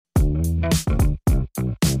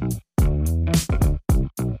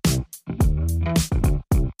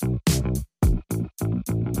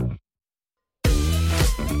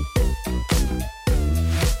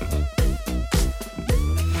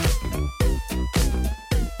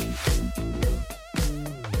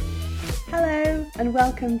and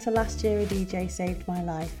welcome to Last Year a DJ Saved My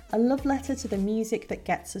Life, a love letter to the music that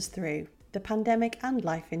gets us through, the pandemic and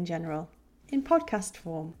life in general, in podcast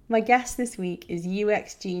form. My guest this week is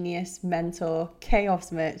UX genius, mentor,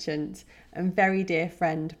 chaos merchant, and very dear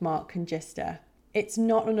friend Mark Congister. It's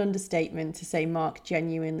not an understatement to say Mark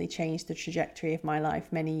genuinely changed the trajectory of my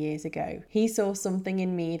life many years ago. He saw something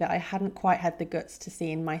in me that I hadn't quite had the guts to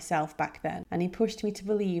see in myself back then, and he pushed me to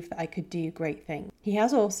believe that I could do great things. He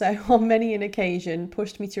has also, on many an occasion,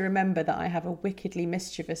 pushed me to remember that I have a wickedly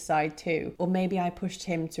mischievous side too, or maybe I pushed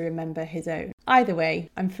him to remember his own. Either way,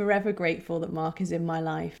 I'm forever grateful that Mark is in my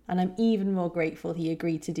life, and I'm even more grateful he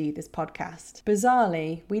agreed to do this podcast.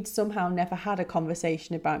 Bizarrely, we'd somehow never had a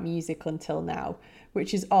conversation about music until now,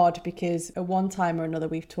 which is odd because at one time or another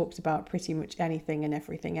we've talked about pretty much anything and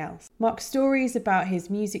everything else. Mark's stories about his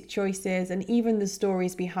music choices and even the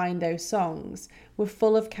stories behind those songs were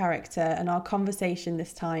full of character, and our conversation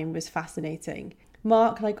this time was fascinating.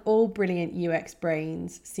 Mark, like all brilliant UX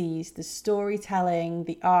brains, sees the storytelling,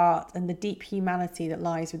 the art, and the deep humanity that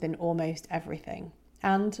lies within almost everything.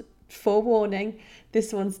 And, forewarning,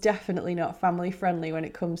 this one's definitely not family friendly when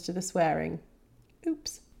it comes to the swearing.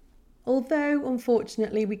 Oops. Although,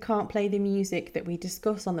 unfortunately, we can't play the music that we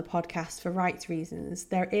discuss on the podcast for rights reasons,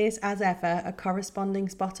 there is, as ever, a corresponding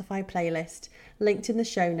Spotify playlist linked in the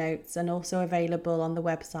show notes and also available on the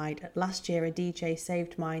website at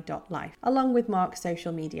lastyearadjsavedmy.life, along with Mark's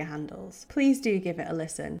social media handles. Please do give it a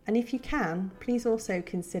listen, and if you can, please also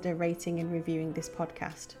consider rating and reviewing this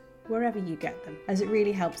podcast wherever you get them, as it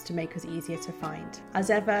really helps to make us easier to find. As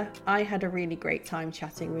ever, I had a really great time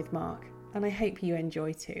chatting with Mark, and I hope you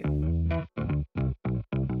enjoy too.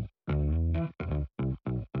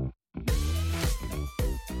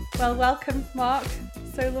 Well, welcome, Mark.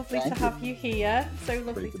 So lovely to have you here. So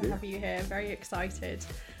lovely to have you here. Very excited.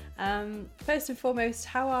 First and foremost,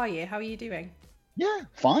 how are you? How are you doing? Yeah,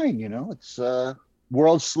 fine. You know, it's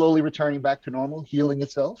world slowly returning back to normal, healing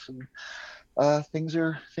itself, and things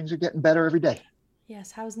are getting better every day.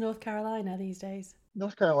 Yes. How's North Carolina these days?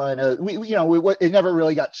 North Carolina, it never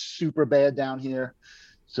really got super bad down here.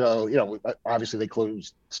 So, obviously they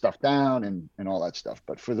closed stuff down and all that stuff.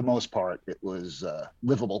 But for the most part, it was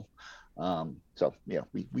livable.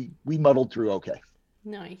 We muddled through okay.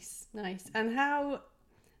 Nice. And how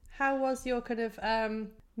was your kind of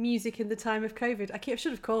music in the time of COVID? I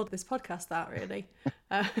should have called this podcast that, really.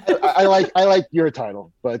 I like your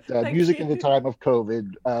title, but music in the time of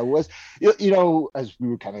COVID was, as we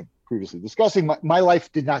were kind of previously discussing, my life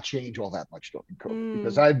did not change all that much during COVID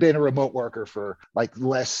because I've been a remote worker for like the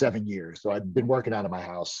last 7 years. So I've been working out of my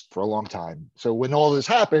house for a long time. So when all this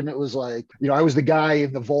happened, it was like, I was the guy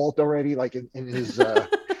in the vault already, like in his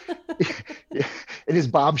in his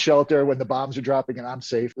bomb shelter when the bombs are dropping, and I'm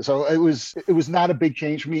safe. So it was not a big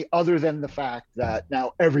change for me, other than the fact that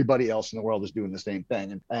now everybody else in the world is doing the same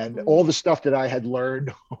thing. And all the stuff that I had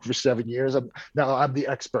learned over 7 years, I'm the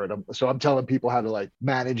expert. So I'm telling people how to like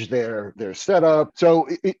manage their setup. So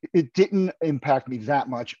it didn't impact me that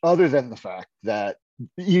much, other than the fact that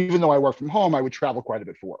even though I work from home, I would travel quite a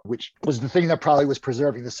bit for, which was the thing that probably was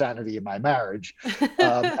preserving the sanity in my marriage.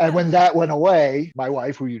 And when that went away, my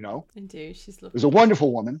wife, who indeed, she's lovely, was a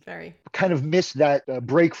wonderful woman, very kind of missed that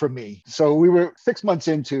break from me. So we were 6 months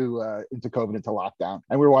into COVID, into lockdown,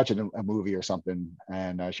 and we were watching a movie or something,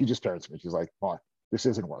 and she just turns to me. She's like, "Mark, this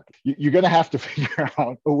isn't working. You're going to have to figure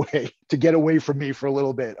out a way to get away from me for a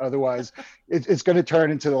little bit. Otherwise, it's going to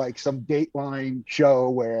turn into like some Dateline show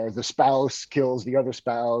where the spouse kills the other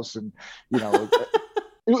spouse." And,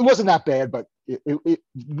 it wasn't that bad, but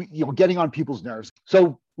getting on people's nerves.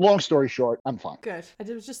 So long story short, I'm fine. Good. I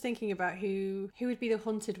was just thinking about who would be the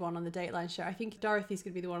hunted one on the Dateline show. I think Dorothy's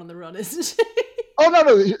going to be the one on the run, isn't she? Oh,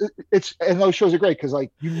 no. And those shows are great because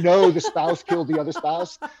the spouse killed the other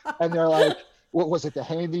spouse, and they're like, what was it, the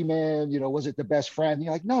handyman? Was it the best friend? And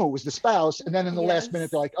you're like, no, it was the spouse. And then in the last minute,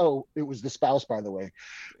 they're like, oh, it was the spouse, by the way.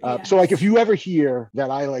 Yes. So like, if you ever hear that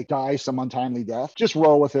I like die some untimely death, just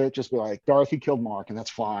roll with it. Just be like, Dorothy killed Mark, and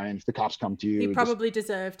that's fine. If the cops come to you, he probably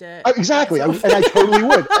deserved it. Exactly. And I totally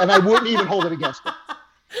would. And I wouldn't even hold it against him.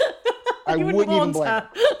 I wouldn't even blame her.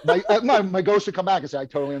 My ghost would come back and say, I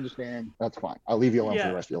totally understand. That's fine. I'll leave you alone for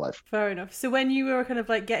the rest of your life. Fair enough. So when you were kind of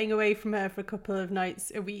like getting away from her for a couple of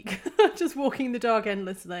nights a week, just walking the dog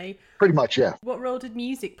endlessly. Pretty much, yeah. What role did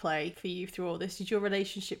music play for you through all this? Did your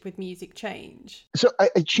relationship with music change? So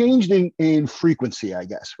I changed in frequency, I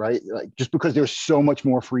guess, right? Like just because there's so much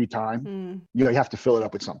more free time, you have to fill it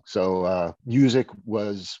up with something. So music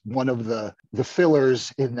was one of the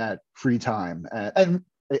fillers in that free time. And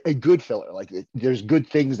a good filler. Like there's good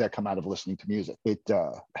things that come out of listening to music. It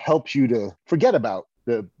helps you to forget about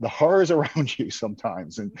the horrors around you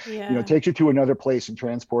sometimes, and Yeah. takes you to another place and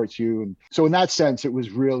transports you. And so in that sense, it was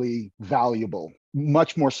really valuable,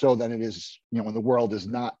 much more so than it is, when the world is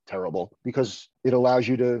not terrible, because it allows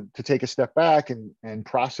you to take a step back and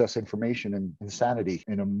process information and insanity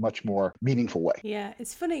in a much more meaningful way. Yeah,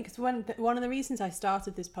 it's funny because one of the reasons I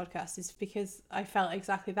started this podcast is because I felt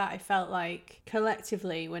exactly that. I felt like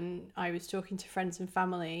collectively, when I was talking to friends and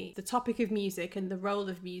family, the topic of music and the role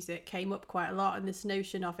of music came up quite a lot, and this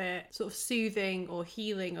notion of it sort of soothing or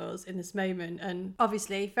healing us in this moment. And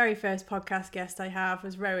obviously, very first podcast guest I have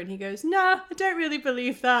was Rowan. He goes, "Nah, I don't really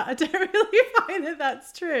believe that. I don't really find that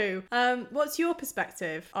that's true." What's your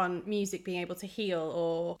perspective on music being able to heal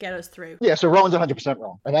or get us through? Yeah, so Rowan's 100%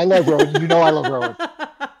 wrong. And I love Rowan. I love Rowan.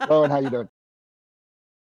 Rowan, how you doing?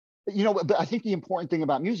 But I think the important thing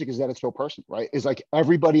about music is that it's so personal, right? Is like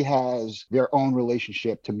everybody has their own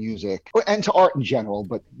relationship to music and to art in general.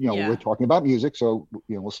 But, we're talking about music, so,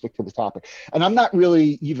 we'll stick to the topic. And I'm not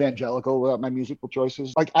really evangelical about my musical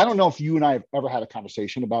choices. Like, I don't know if you and I have ever had a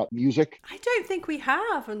conversation about music. I don't think we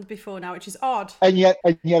have before now, which is odd. And yet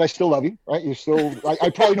I still love you, right? You're still, like,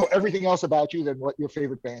 I probably know everything else about you than what your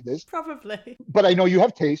favorite band is. Probably. But I know you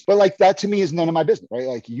have taste. But like, that to me is none of my business, right?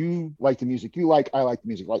 Like, you like the music you like, I like the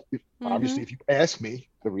music like. Obviously, if you ask me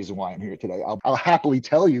the reason why I'm here today, I'll happily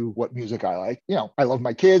tell you what music I like. I love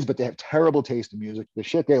my kids, but they have terrible taste in music. The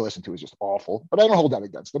shit they listen to is just awful. But I don't hold that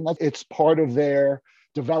against them. It's part of their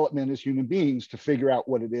development as human beings to figure out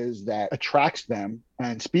what it is that attracts them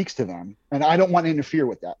and speaks to them. And I don't want to interfere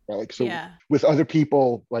with that. Right? Like, so with other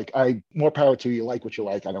people, like, more power to you, like what you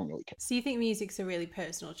like. I don't really care. So you think music's a really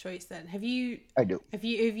personal choice then? I do. Have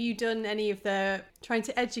you done any of the trying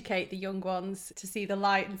to educate the young ones to see the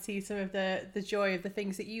light and see some of the joy of the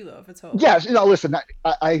things that you love at all? Yes. Listen,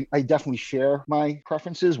 I definitely share my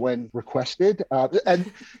preferences when requested.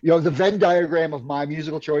 And, the Venn diagram of my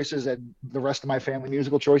musical choices and the rest of my family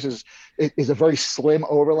musical choices is a very slim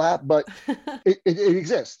overlap, but it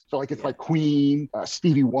exists. So like, it's like Queen,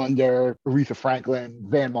 Stevie Wonder, Aretha Franklin,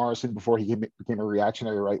 Van Morrison before he became a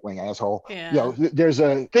reactionary right-wing asshole. Yeah. There's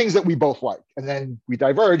things that we both like, and then we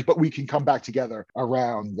diverge, but we can come back together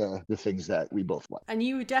around the things that we both like. And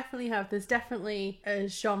you definitely there's definitely a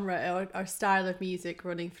genre or style of music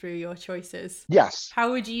running through your choices. Yes.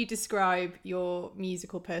 How would you describe your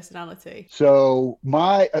musical personality? So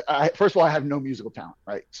first of all, I have no musical talent,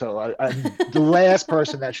 right? So I'm the last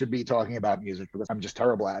person that should be talking about music because I'm just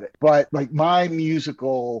terrible at it. But like, my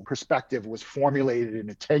musical perspective was formulated in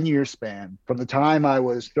a 10-year span from the time I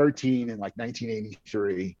was 13 in like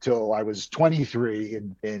 1983 till I was 23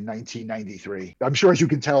 in 1993. I'm sure, as you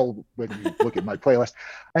can tell when you look at my playlist,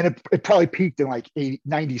 and it probably peaked in like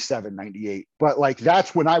 97, 98. But like,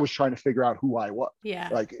 that's when I was trying to figure out who I was. Yeah.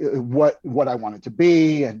 Like, what I wanted to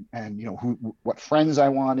be, and what friends I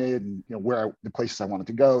wanted, and the places I wanted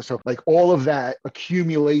to go. So like, all of that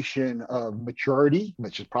accumulation of maturity,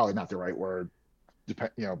 which is probably not the right word,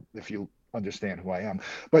 if you understand who I am,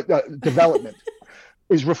 but development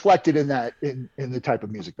is reflected in that, in the type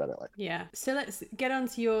of music that I like. Yeah. So let's get on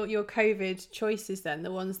to your COVID choices then,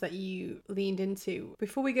 the ones that you leaned into.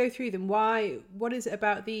 Before we go through them, what is it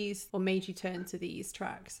about these or made you turn to these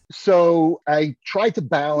tracks? So I tried to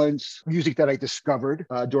balance music that I discovered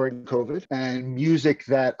during COVID and music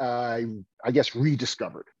that I guess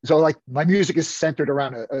rediscovered. So like, my music is centered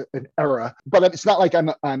around an era, but it's not like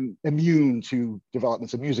I'm immune to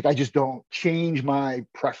developments of music. I just don't change my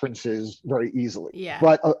preferences very easily. Yeah.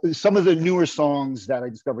 But some of the newer songs that I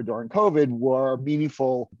discovered during COVID were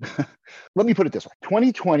meaningful. Let me put it this way.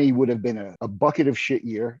 2020 would have been a bucket of shit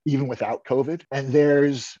year, even without COVID. And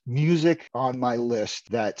there's music on my list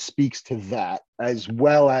that speaks to that, as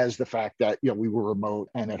well as the fact that, we were remote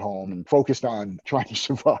and at home and focused on trying to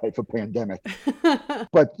survive a pandemic.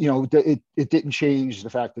 But, it didn't change the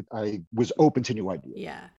fact that I was open to new ideas.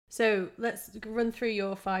 Yeah. So let's run through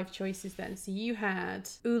your 5 choices then. So you had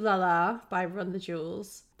Ooh La La by Run the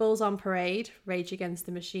Jewels, Bulls on Parade, Rage Against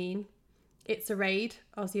the Machine, It's a Raid,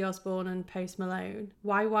 Ozzy Osbourne and Post Malone,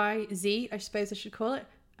 YYZ, I suppose I should call it,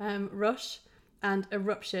 Rush, and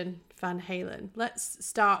Eruption, Van Halen. Let's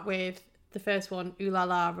start with the first one, Ooh La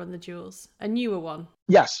La, Run the Jewels, a newer one.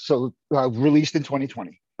 Yes. So released in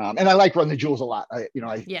 2020. And I like Run the Jewels a lot.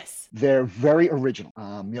 Yes. They're very original.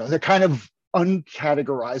 They're kind of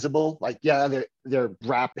uncategorizable. Like, they're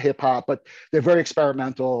rap, hip hop, but they're very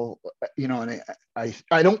experimental. And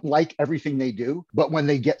I don't like everything they do, but when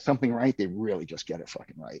they get something right, they really just get it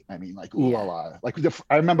fucking right. I mean, like, Ooh La La. Like,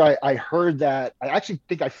 I remember I heard that. I actually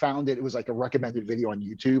think I found it. It was like a recommended video on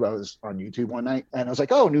YouTube. I was on YouTube one night, and I was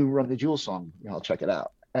like, oh, new Run the Jewels song. I'll check it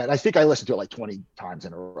out. And I think I listened to it like 20 times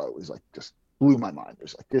in a row. It was like just blew my mind. It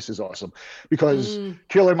was like, this is awesome, because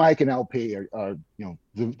Killer Mike and LP are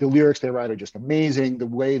the lyrics they write are just amazing. The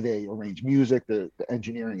way they arrange music, the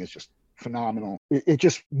engineering is just phenomenal. It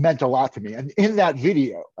just meant a lot to me. And in that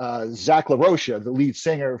video, Zach LaRocha, the lead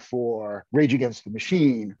singer for Rage Against the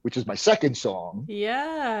Machine, which is my second song,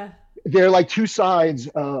 they're like two sides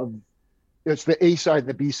of, it's the A side and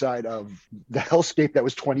the B side of the hellscape that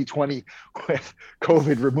was 2020 with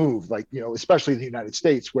COVID removed, like, especially in the United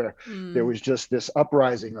States, where there was just this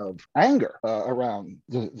uprising of anger around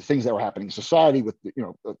the things that were happening in society with,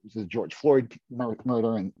 the George Floyd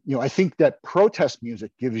murder. And, I think that protest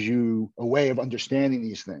music gives you a way of understanding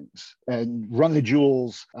these things. And Run the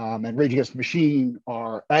Jewels and Rage Against the Machine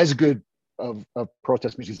are as good of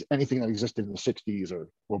protest music as anything that existed in the 60s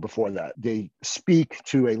or before that. They speak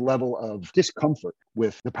to a level of discomfort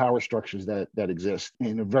with the power structures that exist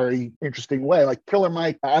in a very interesting way. Like Killer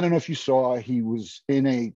Mike, I don't know if you saw, it was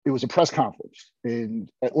a press conference in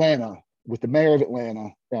Atlanta with the mayor of Atlanta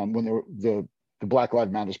when the Black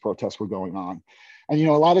Lives Matter protests were going on. And,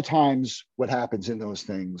 a lot of times what happens in those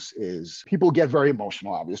things is people get very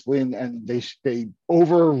emotional, obviously, and they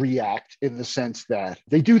overreact in the sense that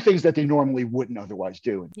they do things that they normally wouldn't otherwise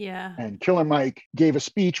do. Yeah. And Killer Mike gave a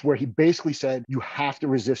speech where he basically said, you have to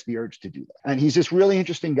resist the urge to do that. And he's this really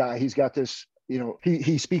interesting guy. He's got this,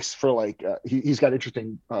 he speaks for he's got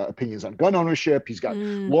interesting opinions on gun ownership. He's got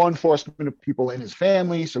law enforcement people in his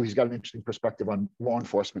family. So he's got an interesting perspective on law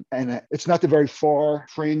enforcement. And it's not the very far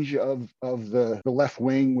fringe of the left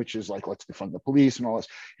wing, which is like, let's defund the police and all this.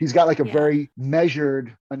 He's got a very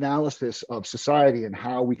measured analysis of society and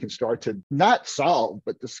how we can start to not solve,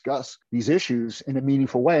 but discuss these issues in a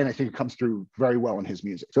meaningful way. And I think it comes through very well in his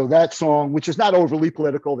music. So that song, which is not overly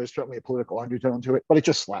political, there's certainly a political undertone to it, but it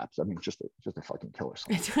just slaps. I mean, just a fucking killer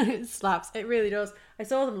song. It slaps. It really does. I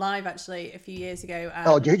saw them live actually a few years ago.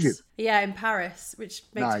 Oh, did you? Yeah, in Paris, which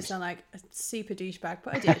makes me sound like a super douchebag,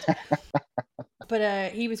 but I did.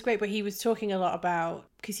 But he was great. But he was talking a lot about,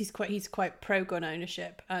 because he's quite pro gun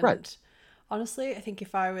ownership, and honestly, I think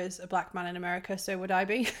if I was a black man in America, so would I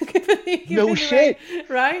be. No shit,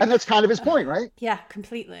 right? And that's kind of his point, right? Yeah,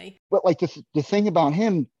 completely. But the thing about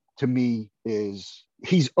him, to me, is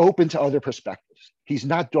he's open to other perspectives. He's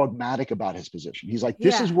not dogmatic about his position. He's like,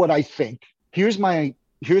 this is what I think. Here's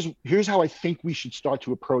how I think we should start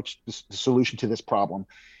to approach the solution to this problem.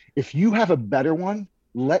 If you have a better one,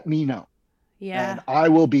 let me know. Yeah. And I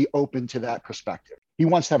will be open to that perspective. He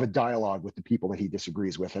wants to have a dialogue with the people that he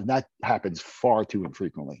disagrees with. And that happens far too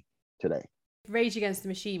infrequently today. Rage Against the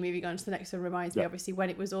Machine, moving on to the next one, reminds me, obviously,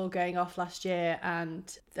 when it was all going off last year, and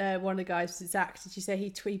one of the guys, Zach, did you say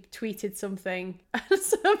he tweeted something? And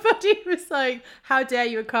somebody was like, how dare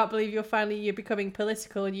you, I can't believe you're becoming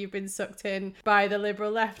political and you've been sucked in by the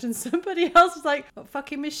liberal left. And somebody else was like, what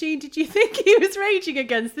fucking machine did you think he was raging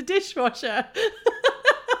against? The dishwasher.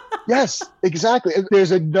 Yes, exactly.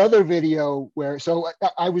 There's another video where, so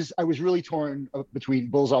I was really torn between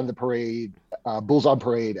Bulls on Parade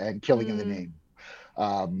and Killing in the Name.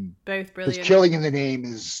 Both brilliant. Killing in the Name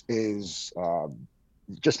is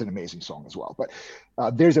just an amazing song as well.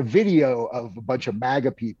 But there's a video of a bunch of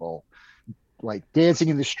MAGA people like dancing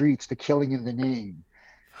in the streets to Killing in the Name,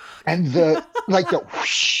 and the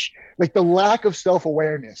whoosh, the lack of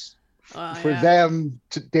self-awareness. For them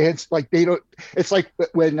to dance, they don't. It's like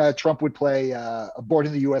when Trump would play "Born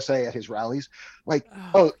in the USA" at his rallies.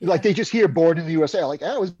 They just hear "Born in the USA." Like,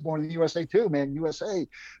 I was born in the USA too, man, USA.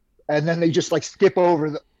 And then they just just skip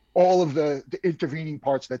over all of the intervening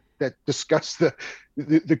parts that discuss the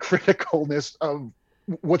criticalness of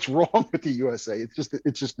what's wrong with the USA.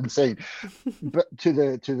 It's just insane. But to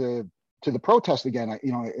the protest again,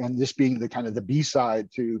 and this being the kind of the B side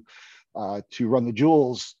to Run the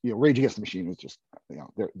Jewels, Rage Against the Machine is just,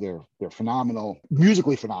 they're phenomenal,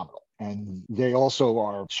 musically phenomenal. And they also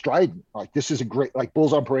are strident. This is a great,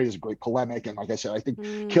 Bulls on Parade is a great polemic. And like I said, I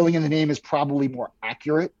think Killing in the Name is probably more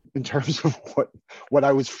accurate in terms of what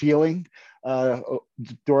I was feeling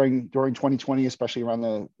during 2020, especially around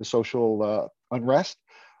the social unrest.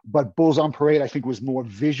 But Bulls on Parade, I think, was more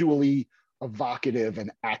visually evocative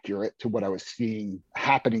and accurate to what I was seeing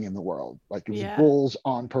happening in the world. It was Bulls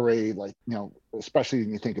on Parade, especially when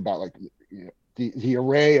you think about the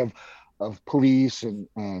array of police and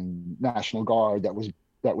National Guard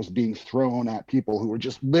that was being thrown at people who were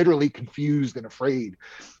just literally confused and afraid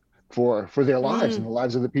for their lives and the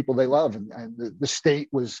lives of the people they love. And the state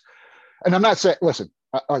was, and I'm not saying, listen,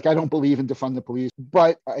 I don't believe in defund the police,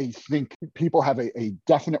 but I think people have a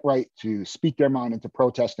definite right to speak their mind and to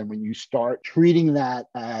protest. And when you start treating that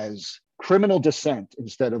as criminal dissent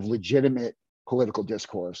instead of legitimate political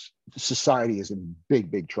discourse, society is in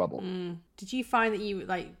big trouble. Did you find that you,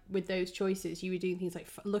 like, with those choices, you were doing things like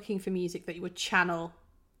looking for music that you would channel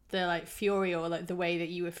the, like, fury or, like, the way that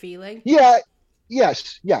you were feeling? Yeah,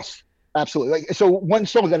 yes, absolutely. Like, so one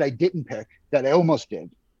song that I didn't pick that I almost did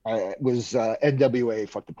was NWA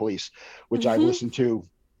 "Fuck the Police," which I've listened to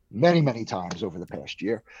many times over the past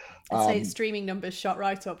year. I'd say streaming numbers shot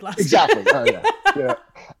right up last exactly. year. Oh, yeah.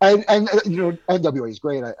 And NWA is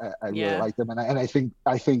great. I really like them, and I think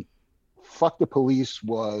 "Fuck the Police"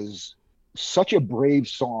 was such a brave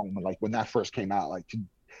song. Like when that first came out, like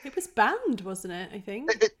it was banned, wasn't it? I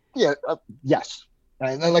think. Yes.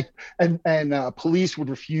 And police would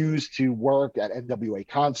refuse to work at NWA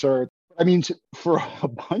concerts. I mean, for a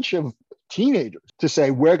bunch of teenagers to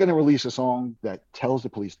say we're going to release a song that tells the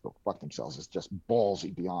police to go fuck themselves is just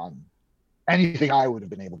ballsy beyond anything I would have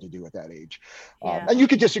been able to do at that age. And you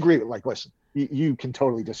could disagree with, like, listen, you can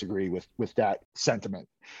totally disagree with that sentiment,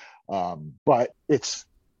 but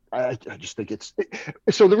I just think it's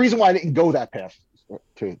so the reason why I didn't go that path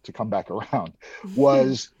to come back around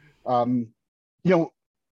was I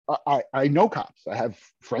know cops. I have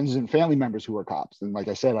friends and family members who are cops, and like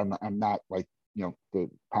I said, I'm not like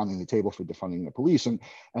pounding the table for defunding the police, and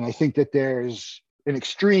I think that there's an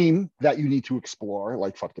extreme that you need to explore,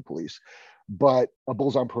 like "Fuck the Police," but a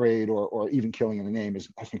Bulls on Parade or even "Killing in the Name" is,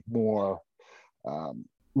 I think, more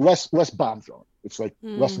less bomb throwing. It's like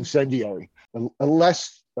less incendiary, a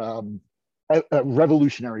less a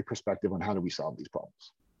revolutionary perspective on how do we solve these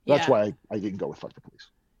problems. That's why I didn't go with "Fuck the Police."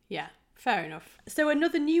 Yeah. Fair enough. So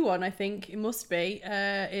another new one, I think it must be,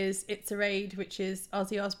 is "It's a Raid," which is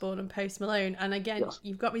Ozzy Osbourne and Post Malone. And again,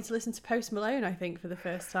 you've got me to listen to Post Malone, I think, for the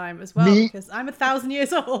first time as well, because I'm 1,000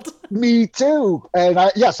 years old. Me too. And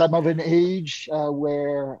I'm of an age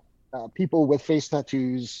where people with face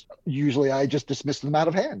tattoos, usually I just dismiss them out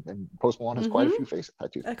of hand. And Post Malone has quite a few face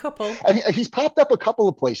tattoos. A couple. And he's popped up a couple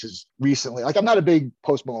of places recently. Like, I'm not a big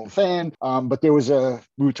Post Malone fan, but there was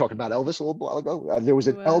we were talking about Elvis a little while ago. There was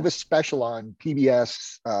an Elvis special on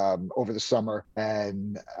PBS over the summer,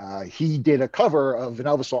 and he did a cover of an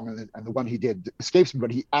Elvis song, and the one he did escapes me,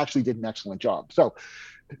 but he actually did an excellent job. So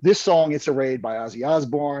this song, "It's a Raid" by Ozzy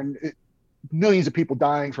Osbourne, millions of people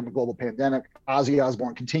dying from a global pandemic. Ozzy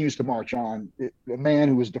Osbourne continues to march on. A man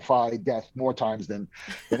who has defied death more times than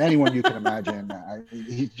anyone you can imagine.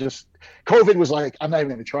 He just, COVID was like, I'm not even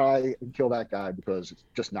going to try and kill that guy because it's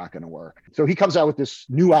just not going to work. So he comes out with this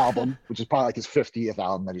new album, which is probably like his 50th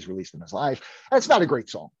album that he's released in his life. And it's not a great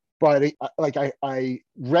song, but I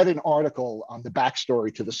read an article on the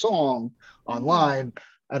backstory to the song online,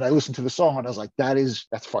 and I listened to the song, and I was like,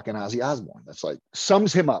 that's fucking Ozzy Osbourne. That's like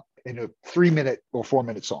sums him up in a 3-minute or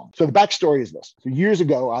 4-minute song. So the backstory is this. So years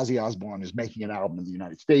ago, Ozzy Osbourne is making an album in the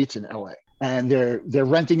United States, in LA. And they're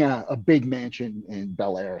renting a big mansion in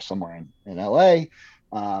Bel Air, somewhere in LA.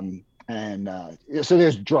 So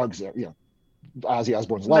there's drugs there. Ozzy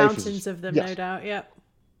Osbourne's life. Mountains of them, no doubt, yeah.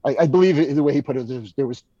 I believe the way he put it, there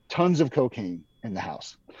was tons of cocaine in the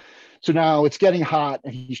house. So now it's getting hot,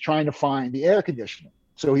 and he's trying to find the air conditioner.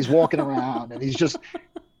 So he's walking around, and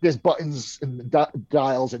there's buttons and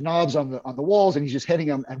dials and knobs on the walls, and he's just hitting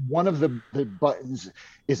them. And one of the buttons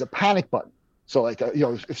is a panic button. So like,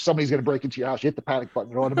 if somebody's going to break into your house, you hit the panic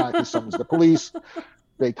button, it automatically summons the police.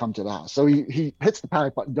 They come to the house. So he hits the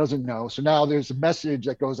panic button, doesn't know. So now there's a message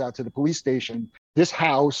that goes out to the police station. This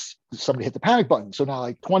house, somebody hit the panic button. So now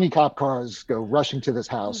like 20 cop cars go rushing to this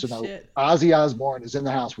house. So now Ozzy Osbourne is in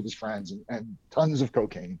the house with his friends and tons of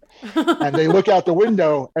cocaine. And they look out the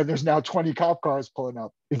window, and there's now 20 cop cars pulling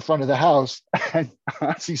up in front of the house. And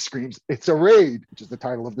Ozzy screams, "It's a raid," which is the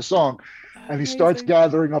title of the song. And he starts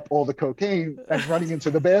gathering up all the cocaine and running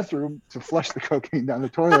into the bathroom to flush the cocaine down the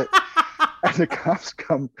toilet. And the cops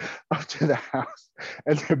come up to the house,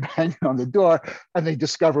 and they're banging on the door, and they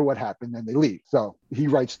discover what happened, and they leave. So he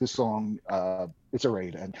writes the song, "It's a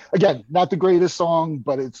Raid." And again, not the greatest song,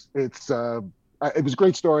 but it was a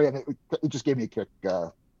great story, and it just gave me a kick.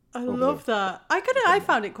 I love that. I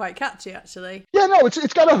found it quite catchy, actually. Yeah, no,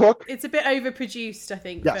 it's got a hook. It's a bit overproduced, I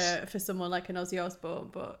think, for someone like an Ozzy Osbourne,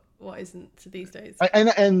 but what isn't these days?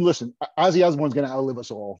 And listen, Ozzy Osbourne's going to outlive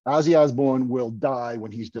us all. Ozzy Osbourne will die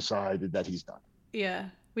when he's decided that he's done. Yeah,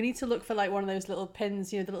 we need to look for like one of those little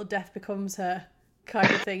pins, the little "death becomes her"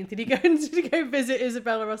 kind of thing. Did he go visit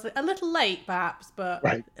Isabella Ross? A little late, perhaps, but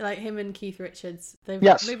like him and Keith Richards, they've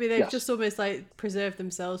just almost like preserved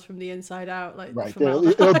themselves from the inside out. Like they'll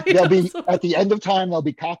be at the end of time. There'll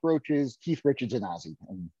be cockroaches, Keith Richards, and Ozzy,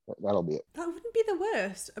 and that'll be it. That wouldn't be the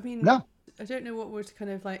worst. I mean, no. I don't know what would kind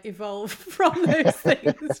of like evolve from those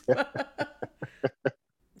things.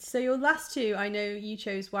 So your last two, I know you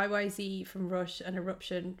chose YYZ from Rush and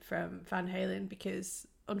Eruption from Van Halen because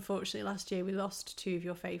unfortunately last year we lost two of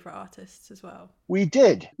your favourite artists as well. We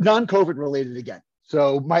did. Non-COVID related again.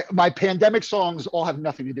 So my pandemic songs all have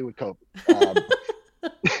nothing to do with COVID.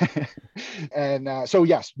 And so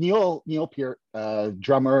yes, Neil Peart,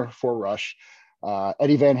 drummer for Rush,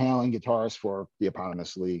 Eddie Van Halen, guitarist for the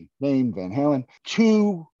eponymously named Van Halen.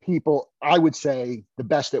 Two people, I would say, the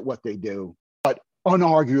best at what they do, but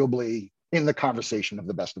unarguably in the conversation of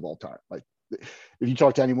the best of all time. Like, if you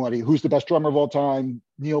talk to anybody who's the best drummer of all time,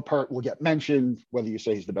 Neil Peart will get mentioned, whether you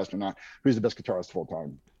say he's the best or not. Who's the best guitarist of all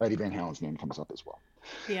time? Eddie Van Halen's name comes up as well.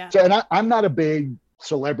 Yeah. So, and I'm not a big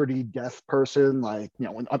celebrity death person. Like, you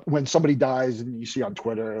know, when somebody dies and you see on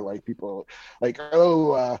Twitter, like people like,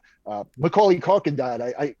 Macaulay Culkin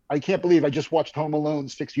died. I can't believe I just watched Home Alone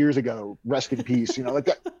 6 years ago. Rest in peace. You know, like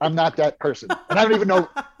that. I'm not that person. And I don't even know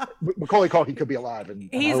Macaulay Culkin could be alive. And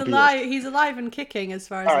he's alive. He's alive and kicking as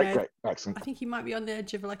far as I know. Great. Excellent. I think he might be on the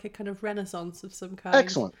edge of like a kind of renaissance of some kind.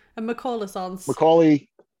 Excellent. A Macaulay-sance. Macaulay,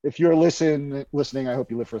 if you're listening, I hope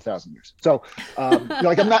you live for 1,000 years. So,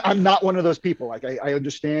 like, I'm not one of those people. Like, I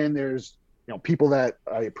understand there's, you know, people that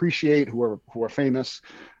I appreciate who are famous.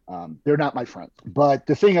 They're not my friends. But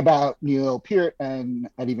the thing about Neil Peart and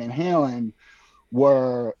Eddie Van Halen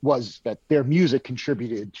was that their music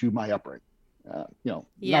contributed to my upbringing. Not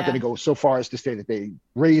going to go so far as to say that they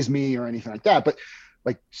raised me or anything like that, but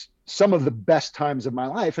like some of the best times of my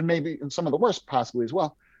life, and maybe and some of the worst possibly as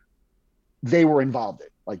well, they were involved in.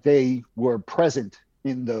 Like, they were present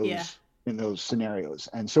in those scenarios.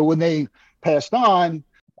 And so when they passed on,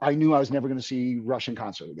 I knew I was never going to see Rush in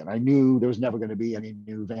concert again. I knew there was never going to be any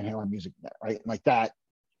new Van Halen music, right? And like that,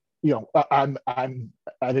 you know, I'm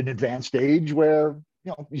at an advanced age where,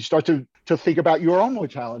 you know, you start to think about your own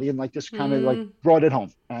mortality, and like this kind of like brought it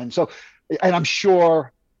home. And so, and I'm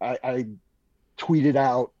sure I tweeted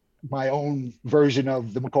out my own version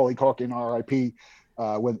of the Macaulay Culkin RIP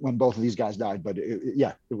when both of these guys died. But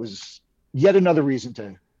it was yet another reason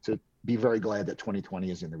to be very glad that 2020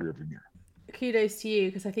 is in the rearview mirror. Kudos to you,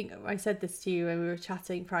 because I think I said this to you when we were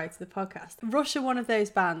chatting prior to the podcast. Rush are one of those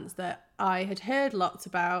bands that I had heard lots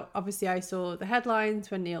about. Obviously, I saw the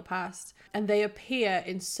headlines when Neil passed, and they appear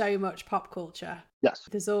in so much pop culture. Yes.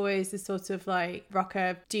 There's always this sort of like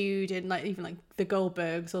rocker dude in like even like the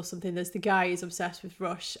Goldbergs or something. There's the guy who's obsessed with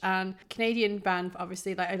Rush, and Canadian band,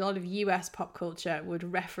 obviously, like a lot of US pop culture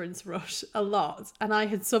would reference Rush a lot. And I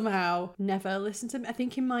had somehow never listened to them. I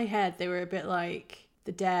think in my head they were a bit like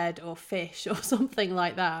The Dead or Fish or something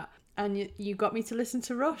like that. And you got me to listen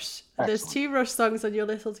to Rush. Excellent. There's 2 Rush songs on your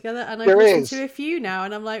list altogether, and I've listened to a few now,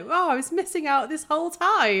 and I'm like, wow, I was missing out this whole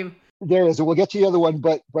time. There is, and we'll get to the other one,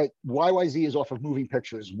 but YYZ is off of Moving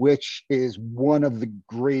Pictures, which is one of the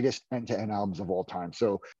greatest end-to-end albums of all time.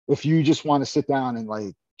 So if you just want to sit down and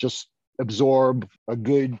like just absorb a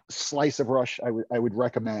good slice of Rush, I would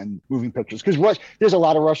recommend Moving Pictures, because Rush, there's a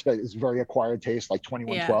lot of Rush that is very acquired taste, like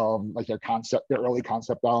 2112, like their early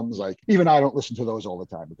concept albums. Like, even I don't listen to those all the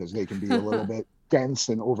time because they can be a little bit dense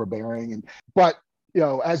and overbearing. But you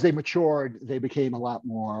know, as they matured, they became a lot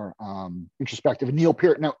more introspective. And Neil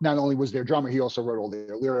Peart, not only was their drummer, he also wrote all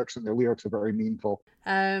their lyrics, and their lyrics are very meaningful.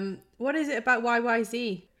 What is it about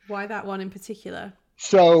YYZ? Why that one in particular?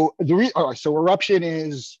 So so Eruption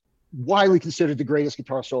is widely considered the greatest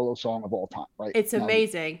guitar solo song of all time, right? It's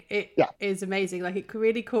amazing. It is amazing. Like, it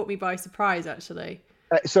really caught me by surprise, actually.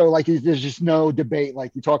 So like, there's just no debate.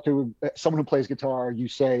 Like, you talk to someone who plays guitar, you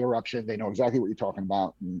say Eruption, they know exactly what you're talking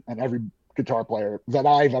about. And every guitar player that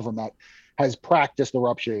I've ever met has practiced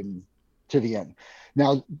Eruption to the end.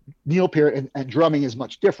 Now, Neil Peart and drumming is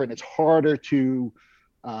much different. It's harder to,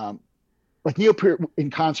 like, Neil Peart in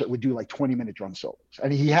concert would do like 20-minute drum solos.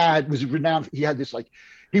 And he was renowned. He had this, like,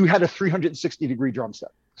 he had a 360-degree drum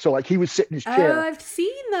set. So like, he would sit in his chair. Oh, I've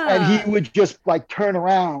seen that. And he would just like turn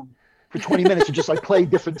around for 20 minutes and just like play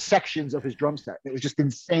different sections of his drum set. It was just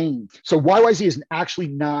insane. So YYZ is actually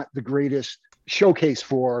not the greatest showcase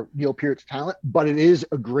for Neil Peart's talent, but it is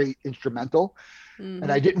a great instrumental. Mm-hmm.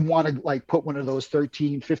 And I didn't want to like put one of those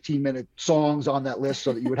 15-minute songs on that list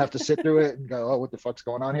so that you would have to sit through it and go, oh, what the fuck's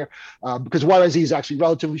going on here? Because YYZ is actually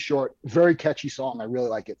relatively short, very catchy song. I really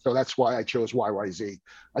like it. So that's why I chose YYZ.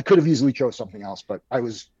 I could have easily chose something else, but I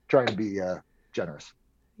was trying to be generous.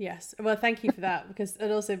 Yes. Well, thank you for that.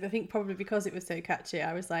 And also, I think probably because it was so catchy,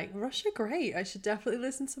 I was like, Rush are great. I should definitely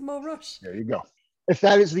listen to more Rush. There you go. If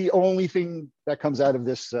that is the only thing that comes out of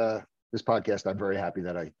this this podcast, I'm very happy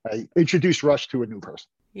that I introduced Rush to a new person.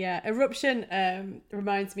 Yeah, Eruption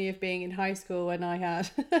reminds me of being in high school when I had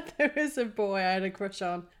there was a boy I had a crush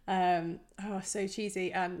on. So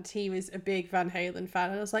cheesy, and he was a big Van Halen fan,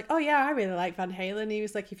 and I was like, oh yeah, I really like Van Halen. He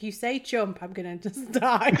was like, if you say jump, I'm gonna just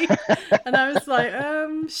die, and I was like,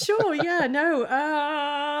 sure, yeah, no,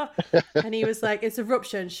 and he was like, it's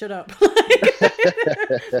Eruption, shut up.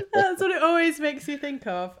 That's what it always makes you think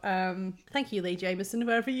of. Thank you, Lee Jameson,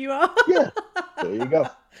 wherever you are. Yeah, there you go.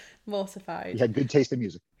 Mortified. He had good taste in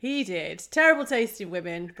music. He did. Terrible taste in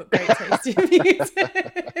women, but great taste in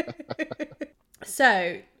music.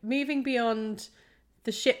 So, moving beyond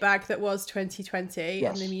the shitbag that was 2020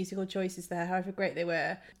 Yes. and the musical choices there, however great they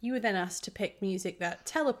were, you were then asked to pick music that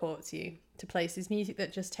teleports you to places, music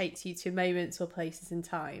that just takes you to moments or places in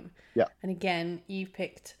time. Yeah. And again, you've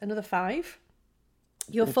picked another 5.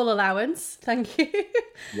 Your full allowance, thank you.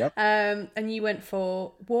 Yep. And you went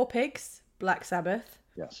for War Pigs, Black Sabbath.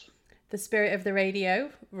 Yes. The Spirit of the Radio,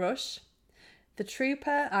 Rush. The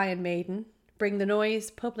Trooper, Iron Maiden. Bring the Noise,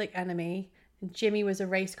 Public Enemy. And Jimmy Was a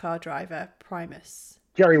Race Car Driver, Primus.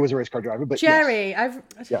 Jerry was a race car driver, but Jerry, yes.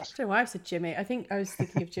 I Yes. don't know why I said Jimmy. I think I was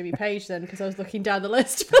thinking of Jimmy Page then because I was looking down the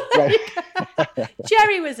list. Right.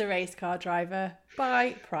 Jerry Was a Race Car Driver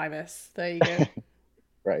by Primus. There you go.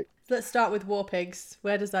 Right. Let's start with War Pigs.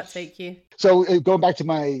 Where does that take you? So going back to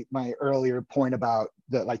my earlier point about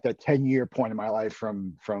the 10-year point in my life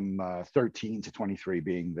from 13 to 23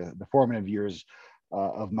 being the formative years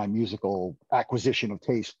of my musical acquisition of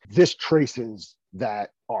taste, this traces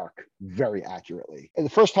that arc very accurately. And the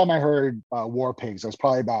first time I heard War Pigs, I was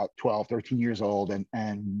probably about 12, 13 years old,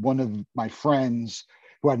 and one of my friends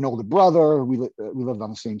who had an older brother, we lived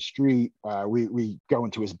on the same street. We go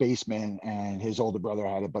into his basement, and his older brother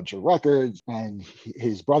had a bunch of records, and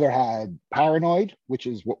his brother had Paranoid, which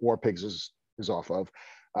is what War Pigs is off of,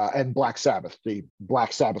 and Black Sabbath, the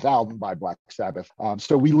Black Sabbath album by Black Sabbath.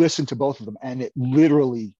 So we listened to both of them, and it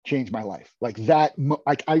literally changed my life. Like that,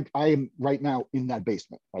 like I am right now in that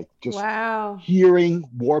basement, like just Wow. hearing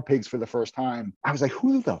War Pigs for the first time. I was like,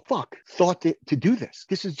 who the fuck thought to do this?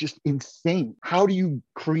 This is just insane. How do you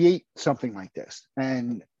create something like this?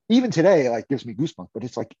 And even today, like, gives me goosebumps, but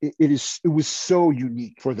it's like, it was so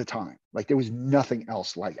unique for the time. Like there was nothing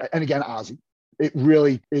else like, and again, Ozzy.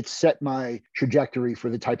 It set my trajectory for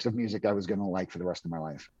the types of music I was going to like for the rest of my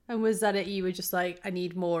life. And was that it? You were just like, I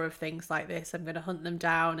need more of things like this. I'm going to hunt them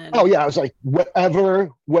down. And oh yeah, I was like,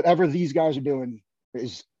 whatever these guys are doing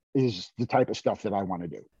is the type of stuff that I want to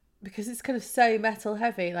do. Because it's kind of so metal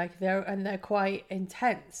heavy, like they're quite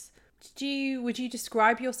intense. Would you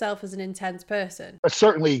describe yourself as an intense person? But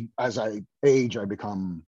certainly, as I age, I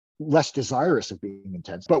become less desirous of being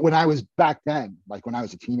intense. But when I was back then, like when I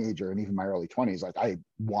was a teenager and even my early 20s, like I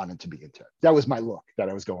wanted to be intense. That was my look that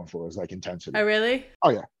I was going for, was like intensity. Oh, really?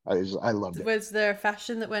 Oh yeah. I loved it. Was there a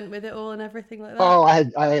fashion that went with it all and everything like that? Oh, I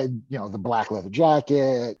had the black leather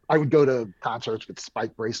jacket. I would go to concerts with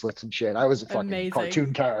spike bracelets and shit. I was a fucking Amazing.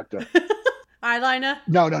 Cartoon character. Eyeliner?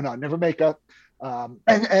 No, never makeup. And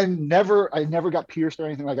I never got pierced or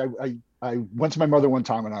anything. Like I went to my mother one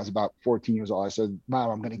time when I was about 14 years old. I said,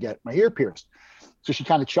 Mom, I'm going to get my ear pierced. So she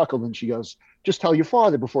kind of chuckled and she goes, just tell your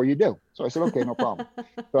father before you do. So I said, okay, no problem.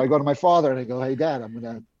 So I go to my father and I go, hey Dad, I'm going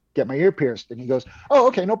to get my ear pierced. And he goes, oh,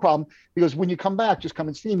 okay, no problem. He goes, when you come back, just come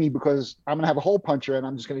and see me because I'm going to have a hole puncher and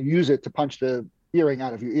I'm just going to use it to punch the earring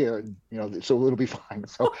out of your ear. And, so it'll be fine.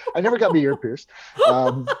 So I never got my ear pierced.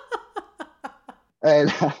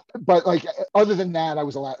 But like, other than that, I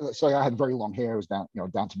was so I had very long hair. It was down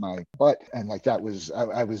to my butt. And like, that was,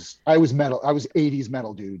 I was metal. I was 80s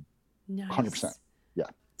metal dude. Nice. 100%. Yeah.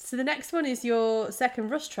 So the next one is your second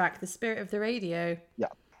Rush track, The Spirit of the Radio. Yeah.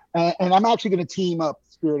 And I'm actually going to team up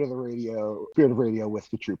Spirit of Radio with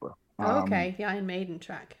The Trooper. Okay, the Iron Maiden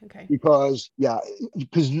track. Okay. Because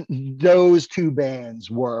those two bands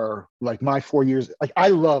were like my 4 years. Like I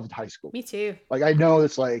loved high school. Me too. Like I know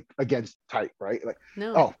it's like against type, right? Like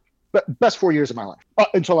no. But best 4 years of my life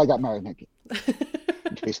until I got married.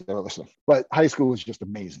 In case they were listening. But high school was just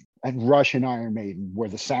amazing. And Rush and Iron Maiden were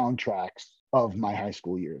the soundtracks of my high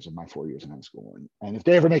school years, of my 4 years in high school. And if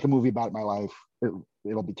they ever make a movie about my life,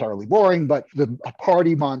 it'll be terribly boring, but the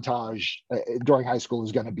party montage during high school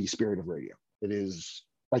is going to be Spirit of Radio. It is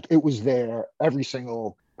like, it was there every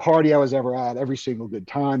single party I was ever at, every single good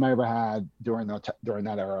time I ever had during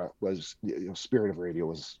that era was, Spirit of Radio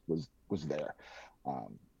was there.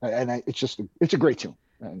 It's a great tune.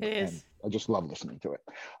 And, it is. And I just love listening to it.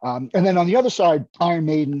 And then on the other side, Iron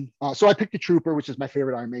Maiden. So I picked The Trooper, which is my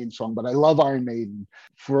favorite Iron Maiden song, but I love Iron Maiden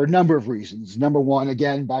for a number of reasons. Number one,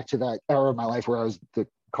 again, back to that era of my life where I was the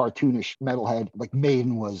cartoonish metalhead, like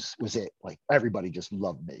Maiden was it. Like everybody just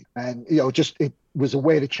loved Maiden. And just it was a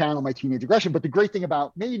way to channel my teenage aggression. But the great thing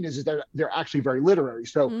about Maiden is that they're actually very literary.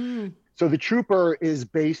 So The Trooper is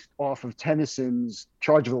based off of Tennyson's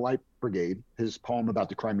Charge of the Light Brigade, his poem about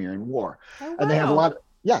the Crimean War. Oh, wow. And they have a lot of,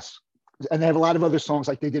 yes. And they have a lot of other songs,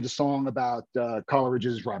 like they did a song about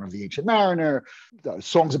Coleridge's Rhyme of the Ancient Mariner,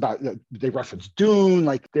 songs about, they reference Dune,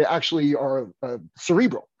 like they actually are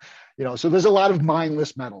cerebral. So there's a lot of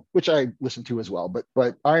mindless metal, which I listen to as well.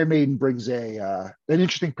 But Iron Maiden brings an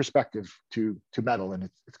interesting perspective to metal, and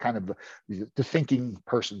it's kind of the thinking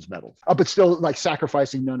person's metal, but still like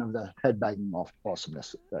sacrificing none of the headbanging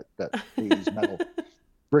awesomeness that 80s metal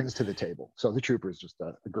brings to the table. So The Trooper is just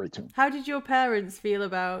a great tune. How did your parents feel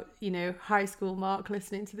about, high school Mark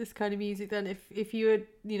listening to this kind of music then? If you had,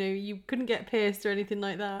 you couldn't get pierced or anything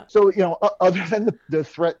like that? So, other than the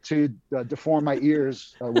threat to deform my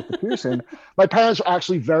ears with the piercing, my parents were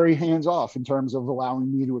actually very hands-off in terms of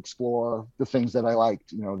allowing me to explore the things that I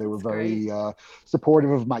liked. They were very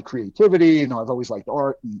supportive of my creativity. I've always liked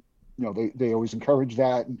art, and they always encouraged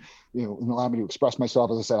that, and allowed me to express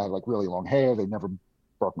myself. As I said, I have like really long hair. They never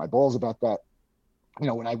broke my balls about that.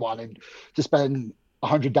 When I wanted to spend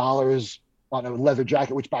 $100 on a leather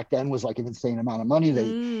jacket, which back then was like an insane amount of money,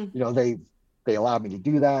 they allowed me to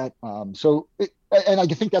do that. And I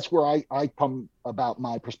think that's where I come about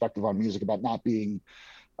my perspective on music, about not being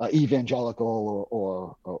evangelical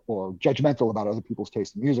or judgmental about other people's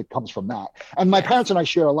taste in music, comes from that. And my parents and I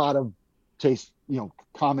share a lot of taste,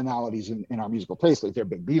 commonalities in our musical taste. Like they're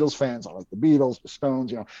big Beatles fans. I like the Beatles, the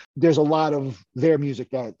Stones. There's a lot of their music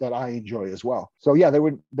that I enjoy as well. So yeah, they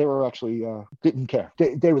were actually didn't care.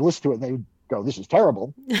 They would listen to it and they would go, "This is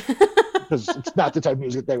terrible," because it's not the type of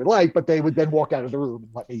music they would like. But they would then walk out of the room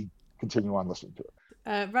and let me continue on listening to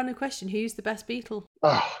it. Random question: who's the best Beatle?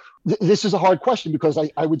 This is a hard question because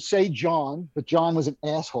I would say John, but John was an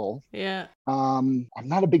asshole. Yeah. I'm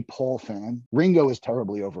not a big Paul fan. Ringo is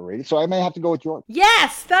terribly overrated, so I may have to go with George.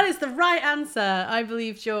 Yes, that is the right answer. I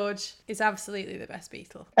believe George is absolutely the best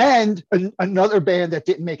Beatle. And another band that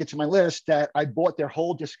didn't make it to my list that I bought their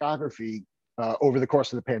whole discography over the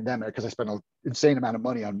course of the pandemic, because I spent an insane amount of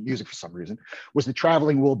money on music for some reason, was the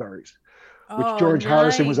Traveling Wilburys, which George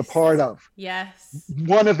Harrison was a part of. Yes.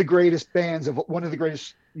 One of the greatest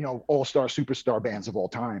all-star superstar bands of all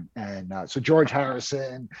time. And so George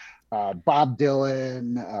Harrison, Bob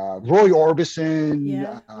Dylan, Roy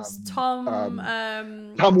Orbison, Tom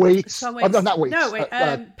Waits. Not Waits. No, wait,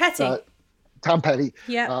 Petty. Tom Petty.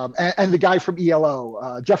 Yeah. And the guy from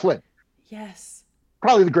ELO, Jeff Lynne. Yes.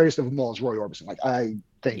 Probably the greatest of them all is Roy Orbison. Like, I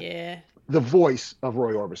think the voice of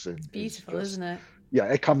Roy Orbison. It's beautiful, isn't it? Yeah,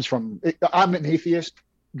 it comes from, I'm an atheist.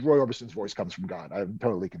 Roy Orbison's voice comes from God. I'm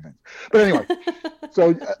totally convinced. But anyway,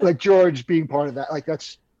 so like George being part of that, like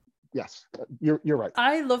that's, yes, you're right.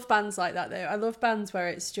 I love bands like that though. I love bands where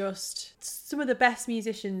it's just some of the best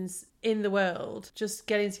musicians in the world just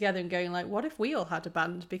getting together and going like, what if we all had a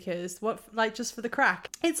band? Because just for the crack.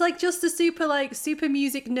 It's like just a super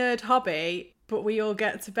music nerd hobby, but we all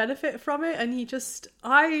get to benefit from it. And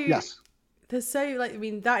yes. There's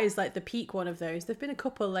that is like the peak one of those. There've been a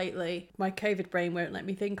couple lately my COVID brain won't let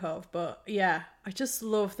me think of, but yeah, I just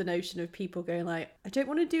love the notion of people going like, I don't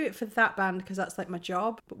want to do it for that band because that's like my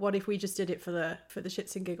job, but what if we just did it for the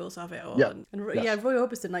shits and giggles of it all? Yeah. Roy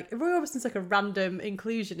Orbison, Roy Orbison's like a random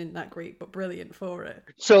inclusion in that group, but brilliant for it.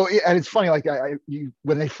 So, and it's funny, like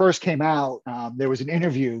when they first came out, there was an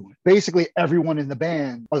interview. Basically everyone in the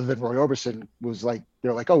band other than Roy Orbison was like,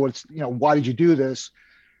 they're like, oh, why did you do this?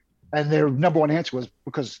 And their number one answer was,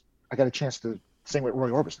 because I got a chance to sing with Roy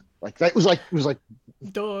Orbison. Like that was like,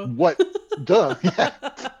 duh. What? Duh. Yeah.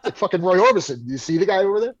 Like fucking Roy Orbison. You see the guy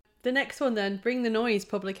over there? The next one then, Bring the Noise,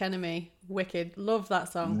 Public Enemy. Wicked. Love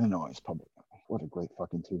that song. Bring the Noise, Public Enemy. What a great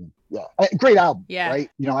fucking tune. Yeah. Great album. Yeah. Right.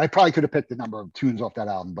 I probably could have picked a number of tunes off that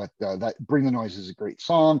album, but that Bring the Noise is a great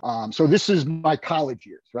song. So this is my college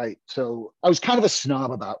years, right? So I was kind of a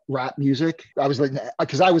snob about rap music. I was like,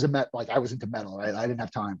 because I was I was into metal, right? I didn't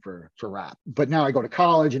have time for rap. But now I go to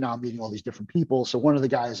college and now I'm meeting all these different people. So one of the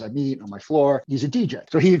guys I meet on my floor, he's a DJ.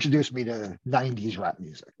 So he introduced me to 90s rap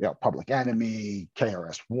music. Public Enemy,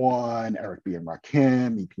 KRS-One, Eric B. and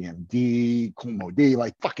Rakim, EPMD, Kool Moe Dee,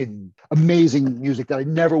 like fucking amazing music that I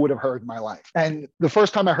never would have heard in my life. And the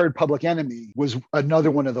first time I heard Public Enemy was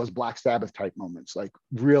another one of those Black Sabbath type moments, like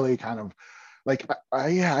really kind of like,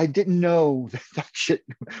 I didn't know that shit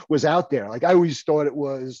was out there. Like I always thought it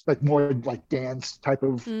was like more like dance type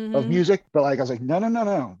of music, but like I was like,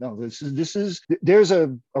 no. This is there's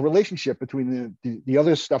a relationship between the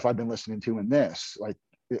other stuff I've been listening to and this. Like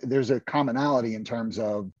there's a commonality in terms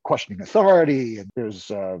of questioning authority, and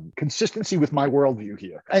there's consistency with my worldview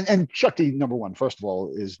here. And Chuck D, number one, first of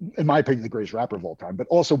all, is, in my opinion, the greatest rapper of all time, but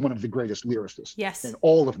also one of the greatest lyricists in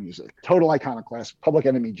all of music. Total iconoclast. Public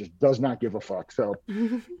Enemy just does not give a fuck. So,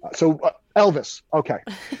 Elvis. Okay.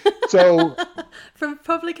 So from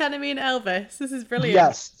Public Enemy and Elvis, this is brilliant.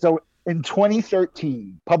 Yes. So in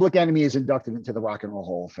 2013, Public Enemy is inducted into the Rock and Roll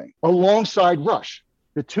Hall of Fame alongside Rush.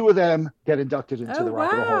 The two of them get inducted into the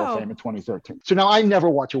Rock and Roll Hall of Fame in 2013. So now I never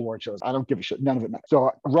watch award shows. I don't give a shit. None of it matters.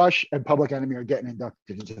 So Rush and Public Enemy are getting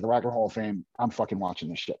inducted into the Rock and Roll Hall of Fame. I'm fucking watching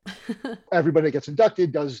this shit. Everybody that gets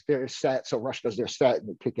inducted does their set. So Rush does their set and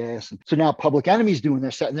they kick ass. And so now Public Enemy's doing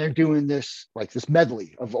their set, and they're doing this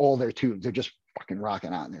medley of all their tunes. They're just fucking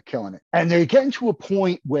rocking out and they're killing it. And they're getting to a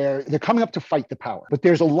point where they're coming up to Fight the Power. But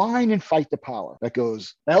there's a line in Fight the Power that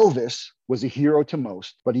goes, Elvis was a hero to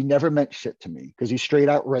most, but he never meant shit to me because he's straight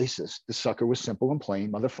out racist. The sucker was simple and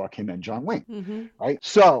plain, motherfuck him and John Wayne. Mm-hmm. Right?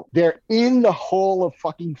 So they're in the Hall of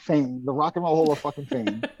fucking Fame, the Rock and Roll Hall of fucking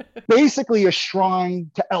Fame, basically a shrine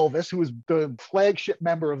to Elvis, who was the flagship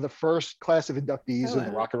member of the first class of inductees in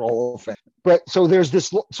the Rock and Roll Hall of Fame. But so there's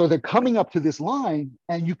this, so they're coming up to this line,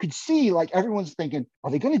 and you could see like everyone's thinking,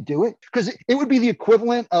 are they going to do it? Because it would be the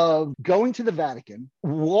equivalent of going to the Vatican,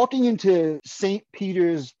 walking into St.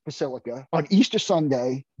 Peter's Basilica on Easter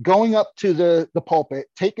Sunday, going up to the pulpit,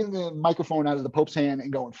 taking the microphone out of the Pope's hand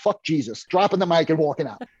and going, fuck Jesus, dropping the mic and walking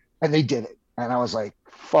out. And they did it. And I was like,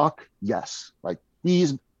 fuck yes. Like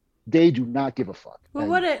they do not give a fuck. Well,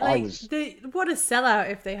 what a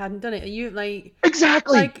sellout if they hadn't done it. Are you like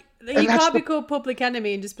exactly like you can't be called Public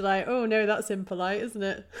Enemy and just be like, oh no, that's impolite, isn't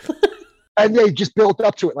it? And they just built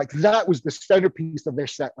up to it. Like that was the centerpiece of their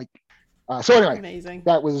set. Like so anyway, amazing.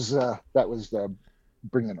 That was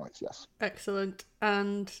Bring the Noise. Yes. Excellent.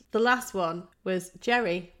 And the last one was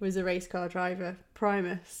Jerry was a race car driver.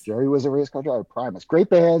 Primus. Jerry was a race car driver. Primus. Great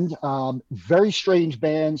band. Very strange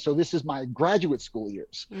band. So this is my graduate school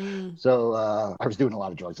years. So I was doing a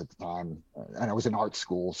lot of drugs at the time, and I was in art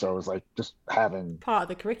school. So I was like just having part of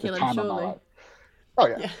the curriculum, surely. Oh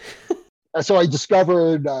yeah. So I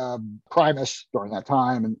discovered Primus during that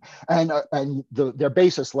time, and their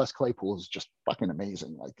bassist Les Claypool is just fucking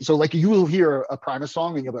amazing. Like you will hear a Primus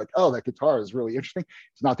song and you'll be like, oh, that guitar is really interesting.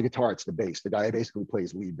 It's not the guitar, it's the bass. The guy basically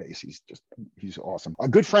plays lead bass. He's awesome.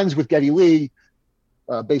 Good friends with Geddy Lee,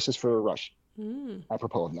 bassist for Rush.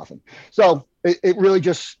 Apropos of nothing. So it really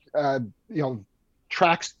just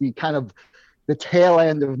tracks the kind of the tail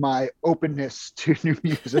end of my openness to new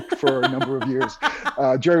music for a number of years.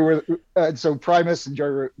 So Primus and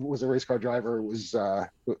Jerry was a race car driver was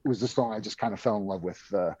the song I just kind of fell in love with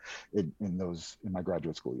in my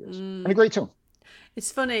graduate school years. And a great tune.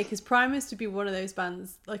 It's funny because Primus would be one of those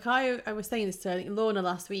bands. Like I was saying this to Lorna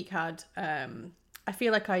last week. I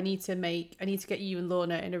feel like I need to get you and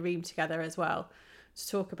Lorna in a room together as well to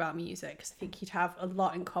talk about music, because I think you'd have a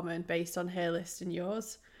lot in common based on her list and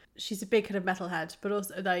yours. She's a big kind of metalhead, but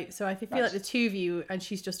also so I feel like the two of you, and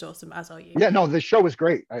she's just awesome, as are you. Yeah, no, the show was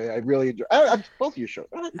great. I really enjoyed both of your shows.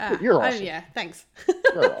 You're awesome. Oh yeah, thanks.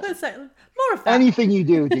 Awesome. More of that. Anything you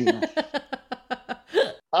do, Dina.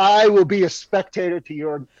 I will be a spectator to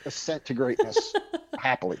your ascent to greatness.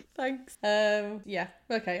 Happily. Thanks. Yeah.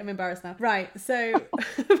 Okay, I'm embarrassed now. Right. So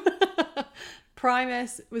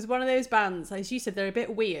Primus was one of those bands, as you said, they're a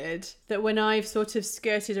bit weird, that when I've sort of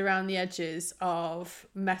skirted around the edges of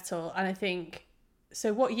metal, and I think,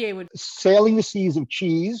 so what year would... Sailing the Seas of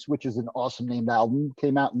Cheese, which is an awesome named album,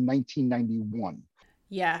 came out in 1991.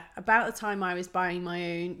 Yeah, about the time I was buying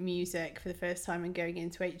my own music for the first time and going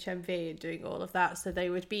into HMV and doing all of that. So they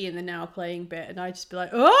would be in the now playing bit and I'd just be like,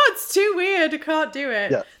 oh, it's too weird, I can't do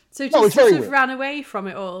it. Yeah. So just sort of ran away from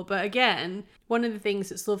it all. But again, one of the things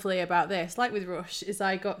that's lovely about this, like with Rush, is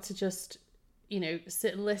I got to just,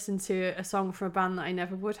 sit and listen to a song from a band that I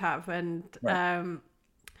never would have. And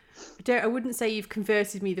I wouldn't say you've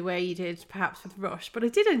converted me the way you did perhaps with Rush, but I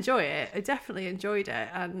did enjoy it. I definitely enjoyed it.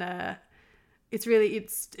 And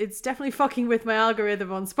it's definitely fucking with my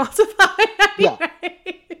algorithm on Spotify anyway.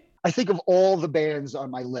 Yeah. I think of all the bands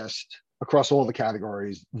on my list across all the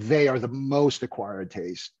categories, they are the most acquired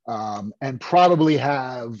taste, and probably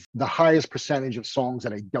have the highest percentage of songs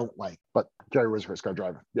that I don't like. But Jerry was a race car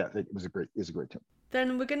driver. Yeah, it was a great tune.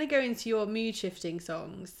 Then we're going to go into your mood shifting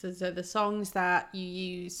songs. So the songs that you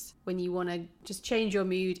use when you want to just change your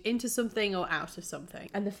mood into something or out of something.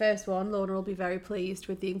 And the first one, Lorna will be very pleased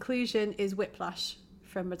with the inclusion, is Whiplash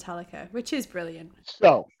from Metallica, which is brilliant.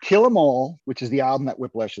 So Kill 'Em All, which is the album that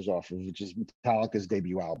Whiplash is off of, which is Metallica's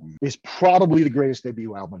debut album, is probably the greatest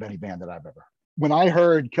debut album of any band that I've ever heard. when I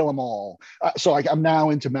heard Kill 'Em All, so I'm now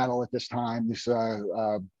into metal at this time. This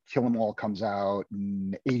Kill 'Em All comes out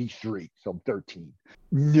in '83, so I'm 13.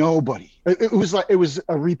 Nobody. It was like it was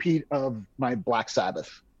a repeat of my Black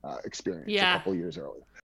Sabbath experience a couple years earlier,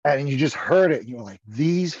 and you just heard it, and you were like,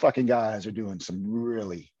 these fucking guys are doing some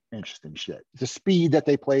really interesting shit. The speed that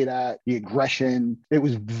they played at, the aggression, it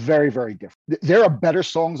was very, very different. There are better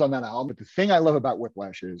songs on that album, but the thing I love about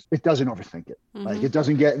Whiplash is it doesn't overthink it. Like, it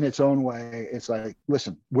doesn't get in its own way. It's like,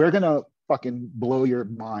 listen, we're gonna fucking blow your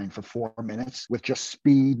mind for 4 minutes with just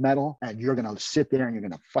speed metal, and you're gonna sit there and you're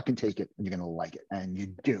gonna fucking take it and you're gonna like it, and you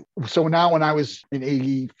do. So now when I was in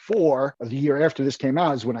 '84, the year after this came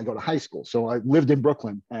out is when I go to high school. So I lived in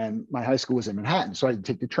Brooklyn and my high school was in Manhattan, so I had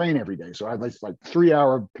to take the train every day. So I had like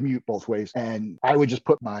 3-hour commute both ways, and I would just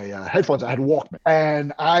put my headphones, I had a Walkman,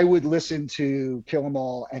 and I would listen to Kill 'Em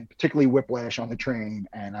All and particularly Whiplash on the train,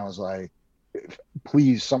 and I was like,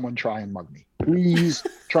 please someone try and mug me. Please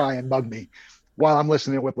try and mug me while I'm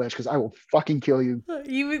listening to Whiplash, because I will fucking kill you.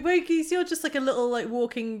 You're just like a little like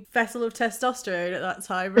walking vessel of testosterone at that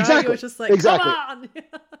time, right? Exactly. You're just like, come on.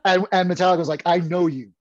 and Metallica was like, I know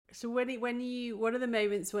you. So what are the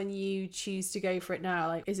moments when you choose to go for it now?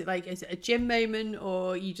 Like, is it a gym moment,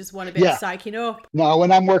 or you just want a bit of psyching up? No,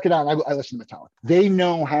 when I'm working out, I listen to Metallica. They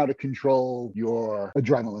know how to control your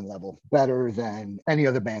adrenaline level better than any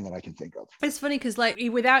other band that I can think of. It's funny because, like,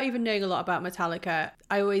 without even knowing a lot about Metallica,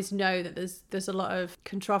 I always know that there's a lot of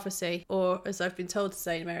controversy, or as I've been told to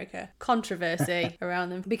say in America, controversy around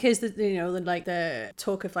them, because the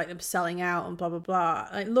talk of like them selling out and blah blah blah.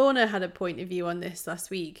 Like, Lorna had a point of view on this last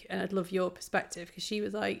week, and I'd love your perspective, because she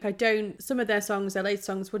was like, some of their latest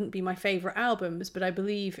songs wouldn't be my favorite albums, but I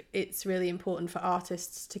believe it's really important for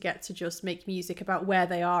artists to get to just make music about where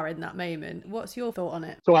they are in that moment. What's your thought on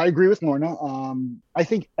it? So I agree with Lorna. I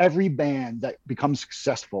think every band that becomes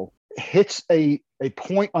successful hits a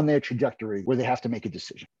point on their trajectory where they have to make a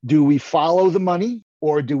decision. Do we follow the money,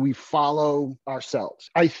 or do we follow ourselves?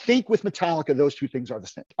 I think with Metallica, those two things are the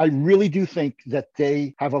same. I really do think that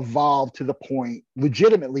they have evolved to the point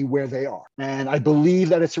legitimately where they are. And I believe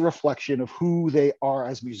that it's a reflection of who they are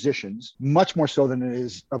as musicians, much more so than it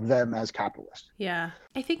is of them as capitalists. Yeah.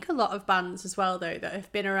 I think a lot of bands as well, though, that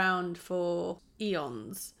have been around for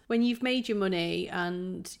eons, when you've made your money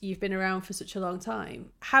and you've been around for such a long time,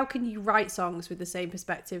 how can you write songs with the same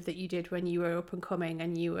perspective that you did when you were up and coming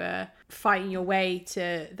and you were fighting your way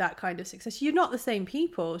to that kind of success? You're not the same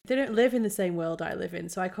people. They don't live in the same world I live in,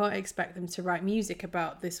 so I can't expect them to write music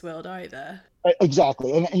about this world either.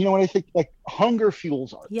 Exactly. And you know what I think? Like, hunger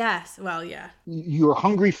fuels art. Yes. Well, yeah. You're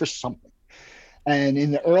hungry for something. And in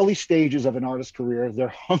the early stages of an artist's career, they're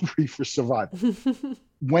hungry for survival.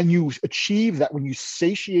 When you achieve that, when you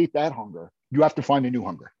satiate that hunger, you have to find a new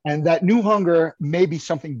hunger. And that new hunger may be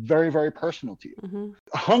something very, very personal to you. Mm-hmm.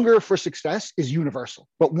 Hunger for success is universal.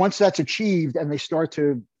 But once that's achieved and they start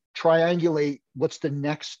to triangulate what's the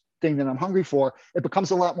next thing that I'm hungry for, it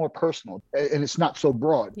becomes a lot more personal and it's not so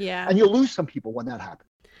broad. Yeah. And you'll lose some people when that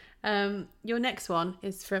happens. Your next one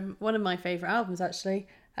is from one of my favorite albums, actually.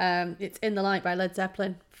 It's In the Light by Led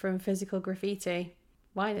Zeppelin from Physical Graffiti.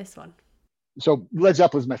 Why this one? So Led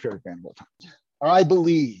Zeppelin is my favorite band of all time. I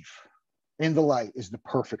believe In the Light is the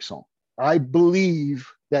perfect song. I believe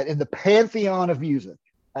that in the pantheon of music,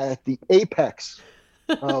 at the apex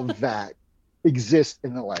of that, exists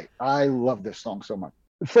In the Light. I love this song so much.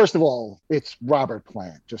 First of all, it's Robert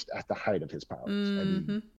Plant, just at the height of his powers. Mm-hmm. I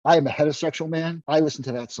mean, I am a heterosexual man. I listen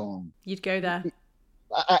to that song. You'd go there.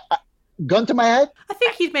 Gun to my head? I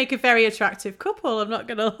think you'd make a very attractive couple, I'm not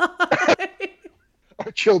going to lie.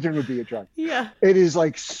 Our children would be attractive. Yeah. It is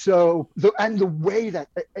like so, and the way that,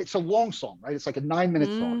 it's a long song, right? It's like a 9-minute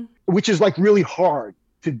song, which is like really hard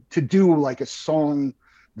to do like a song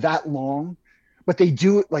that long. But they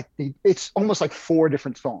do it like, it's almost like 4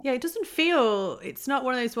 different songs. Yeah, it's not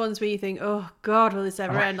one of those ones where you think, oh God, will this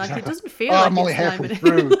ever end? Like, it doesn't feel like I'm only halfway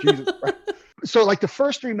through. Jesus Christ. So like the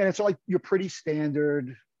first 3 minutes are like your pretty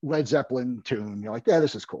standard Led Zeppelin tune. You're like, yeah,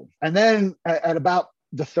 this is cool. And then at about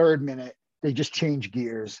the 3rd minute, they just change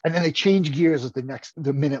gears. And then they change gears at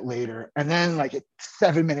the minute later. And then like at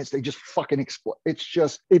 7 minutes, they just fucking explode. It's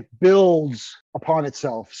just, it builds upon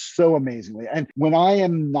itself so amazingly. And when I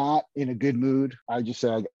am not in a good mood, I just say,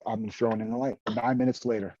 I'm going to throw it In the Light. 9 minutes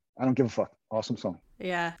later, I don't give a fuck. Awesome song.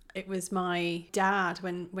 Yeah. It was my dad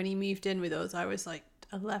when he moved in with us. I was like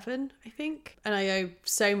 11, I think, and I owe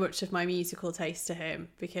so much of my musical taste to him,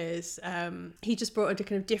 because he just brought a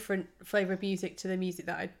kind of different flavour of music to the music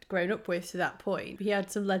that I'd grown up with to that point. He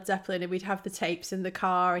had some Led Zeppelin and we'd have the tapes in the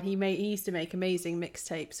car, and he used to make amazing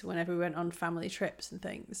mixtapes whenever we went on family trips and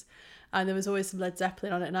things. and there was always some Led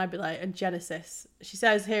Zeppelin on it, and I'd be like, and Genesis. She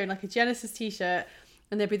says here in like a Genesis t-shirt,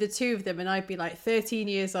 and there'd be the two of them, and I'd be like 13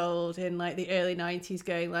 years old in like the early 90s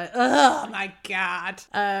going like, oh my God.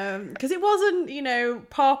 Because it wasn't, you know,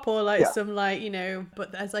 pop or like some like, you know,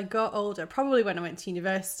 but as I got older, probably when I went to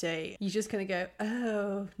university, you just kind of go,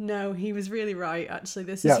 oh no, he was really right. Actually,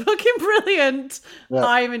 this is fucking brilliant. Yeah.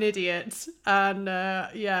 I'm an idiot. And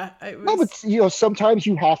it was... No, but you know, sometimes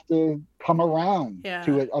you have to come around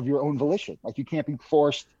to it of your own volition. Like you can't be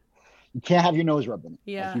forced. You can't have your nose rubbed in it.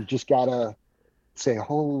 Yeah. Like, you've just got to say,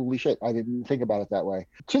 holy shit, I didn't think about it that way.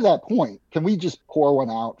 To that point, can we just pour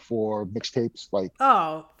one out for mixtapes? Like,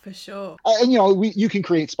 oh, for sure. And you know, you can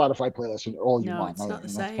create Spotify playlists and all you want, it's not the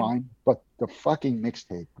same. That's fine. But the fucking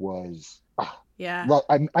mixtape was, well,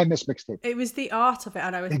 I miss mixtape. It was the art of it,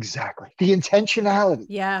 and I was exactly the intentionality.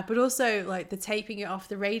 Yeah, but also like the taping it off,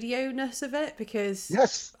 the radio-ness of it, because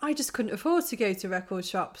I just couldn't afford to go to record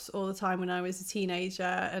shops all the time when I was a teenager,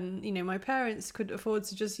 and you know, my parents couldn't afford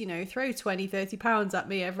to just, you know, throw £20-30 at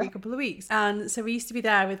me every couple of weeks, and so we used to be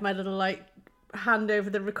there with my little like hand over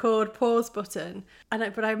the record pause button,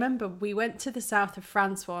 but I remember we went to the south of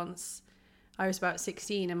France once. I was about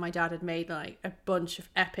 16, and my dad had made like a bunch of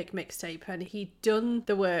epic mixtape, and he'd done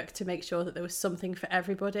the work to make sure that there was something for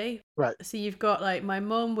everybody. Right. So you've got like my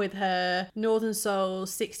mum with her Northern Soul,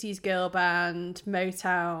 60s girl band,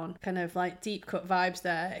 Motown, kind of like deep cut vibes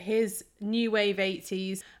there. His new wave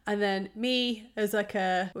 80s, and then me as like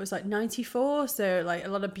it was like 94, so like a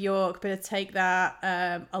lot of Bjork, bit of Take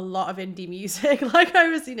That, a lot of indie music. Like I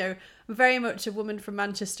was, you know, very much a woman from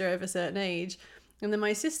Manchester of a certain age. And then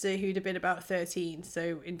my sister, who'd have been about 13,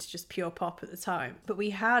 so into just pure pop at the time. But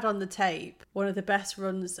we had on the tape one of the best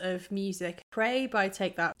runs of music. Pray by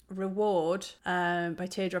Take That, Reward by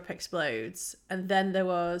Teardrop Explodes. And then there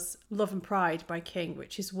was Love and Pride by King,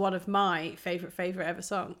 which is one of my favourite ever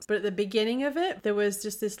songs. But at the beginning of it, there was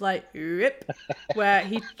just this like, rip, where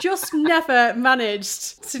he just never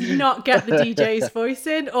managed to not get the DJ's voice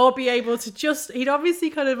in or be able to he'd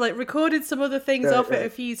obviously kind of like recorded some other things off it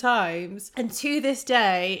a few times. And to this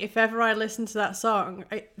day, if ever I listen to that song,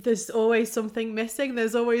 there's always something missing.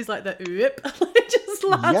 There's always like the oop. It just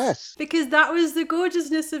lasts. Yes. Because that was the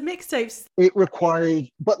gorgeousness of mixtapes. It required,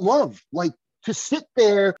 but love, like to sit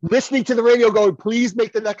there listening to the radio going, please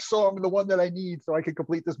make the next song the one that I need so I can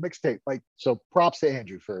complete this mixtape. Like, so props to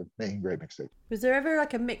Andrew for making great mixtape. Was there ever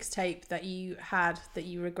like a mixtape that you had that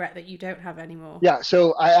you regret that you don't have anymore? Yeah,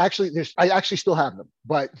 so I actually still have them,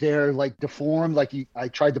 but they're like deformed. Like I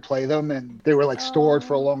tried to play them and they were like stored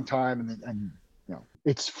for a long time, and you know,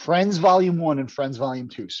 it's Friends Volume 1 and Friends Volume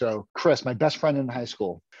 2. So Chris, my best friend in high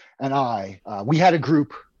school, and we had a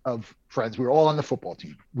group of friends. We were all on the football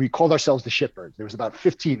team. We called ourselves the Shitbirds. There was about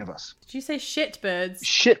 15 of us. Did you say Shitbirds?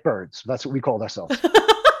 Shitbirds. That's what we called ourselves.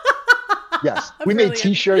 Yes. We made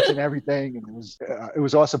t-shirts and everything, and it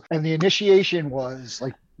was awesome. And the initiation was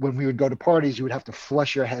like when we would go to parties, you would have to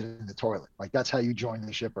flush your head in the toilet. Like that's how you join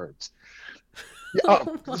the Shitbirds. Yeah,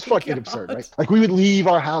 it's fucking absurd, right? Like we would leave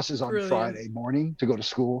our houses on Friday morning to go to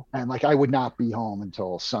school, and like I would not be home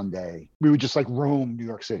until Sunday. We would just like roam New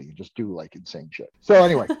York City and just do like insane shit. So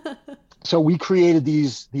anyway, so we created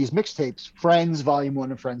these mixtapes, Friends Volume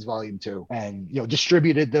 1 and Friends Volume 2, and you know,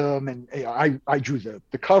 distributed them, and you know, I drew the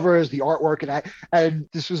covers, the artwork, and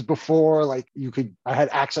this was before like I had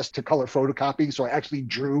access to color photocopying, so I actually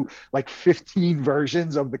drew like 15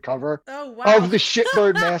 versions of the cover of the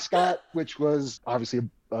Shitbird mascot, which was obviously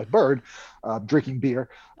a bird drinking beer.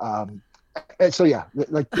 And so yeah,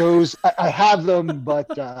 like those I have them, but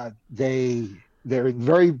they're in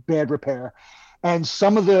very bad repair, and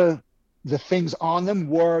some of the things on them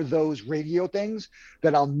were those radio things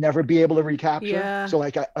that I'll never be able to recapture. Yeah. So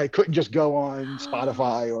like I couldn't just go on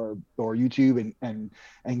Spotify or YouTube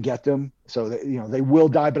and get them. So that, you know, they will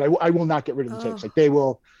die, but I will not get rid of the tapes. Like I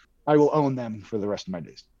will own them for the rest of my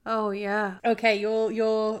days. Oh yeah. Okay,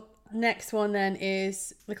 your next one then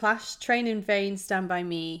is The Clash, Train in Vain, Stand By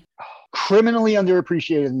Me. Criminally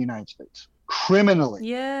underappreciated in the United States. Criminally.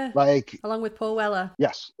 Yeah. Like along with Paul Weller.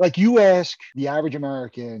 Yes. Like you ask the average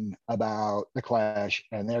American about The Clash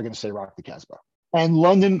and they're going to say Rock the Casbah. And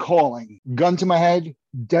London Calling, gun to my head,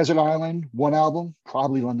 Desert Island, one album,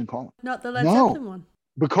 probably London Calling. Not the Led Zeppelin one.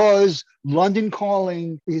 Because London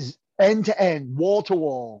Calling is end to end, wall to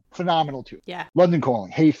wall, phenomenal too. Yeah. London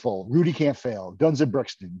Calling, Hateful, Rudy Can't Fail, Guns of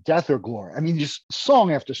Brixton, Death or Glory. I mean, just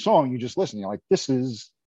song after song, you just listen. You're like, this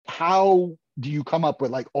is, how do you come up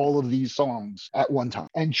with like all of these songs at one time?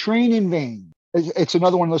 And Train in Vain, it's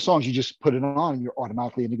another one of those songs you just put it on and you're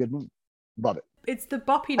automatically in a good mood. Love it. It's the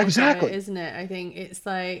boppiness of it, isn't it? I think it's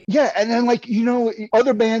like... Yeah, and then like,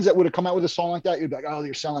 other bands that would have come out with a song like that, you'd be like, oh,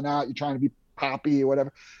 you're selling out, you're trying to be poppy or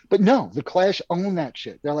whatever. But no, the Clash own that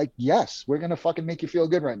shit. They're like, yes, we're gonna fucking make you feel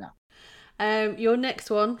good right now. Your next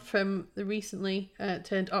one from the recently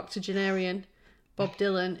turned octogenarian Bob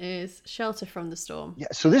Dylan is Shelter from the Storm. Yeah,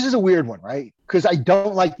 so this is a weird one, right? Because I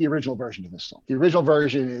don't like the original version of this song. The original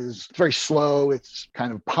version is very slow. It's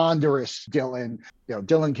kind of ponderous Dylan.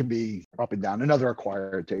 Dylan can be up and down, another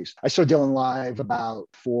acquired taste. I saw Dylan live about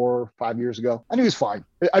 4 or 5 years ago, and he was fine.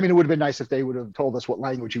 I mean, it would have been nice if they would have told us what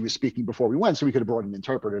language he was speaking before we went, so we could have brought an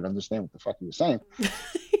interpreter and understand what the fuck he was saying.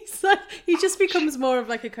 He just becomes more of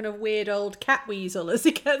like a kind of weird old cat weasel as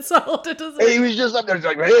he gets older, doesn't he? He was just up there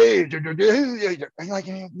like, hey, and like,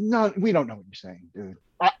 no, we don't know what you're saying, dude.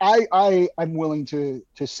 I'm willing to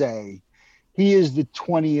say he is the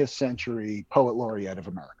 20th century poet laureate of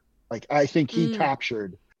America. Like, I think he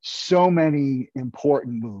captured so many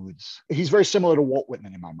important moods. He's very similar to Walt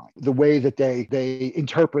Whitman in my mind. The way that they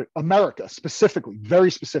interpret America, specifically, very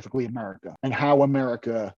specifically America, and how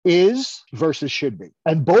America is versus should be.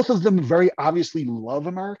 And both of them very obviously love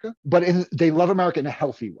America, but they love America in a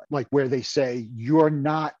healthy way, like where they say, you're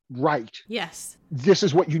not right. Yes. This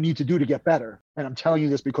is what you need to do to get better. And I'm telling you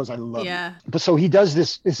this because I love you. But so he does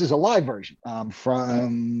this. This is a live version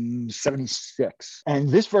from 76. And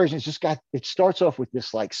this version has just it starts off with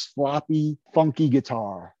this like sloppy, funky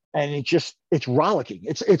guitar. And it's rollicking.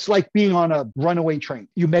 It's like being on a runaway train.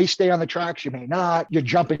 You may stay on the tracks, you may not. You're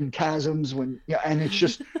jumping chasms and it's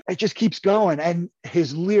just, it just keeps going. And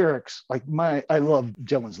his lyrics, I love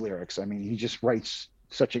Dylan's lyrics. I mean, he just writes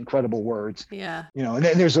such incredible words. Yeah. And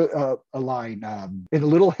then there's a line, in a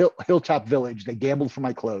little hilltop village, they gambled for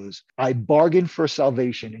my clothes. I bargained for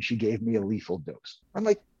salvation and she gave me a lethal dose. I'm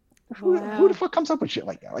like, who the fuck comes up with shit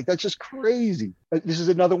like that? Like, that's just crazy. This is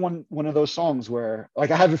another one of those songs where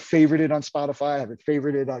like I have it favorited on Spotify, I have it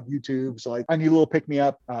favorited on YouTube. So like I need a little pick me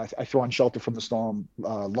up. I throw on Shelter from the Storm,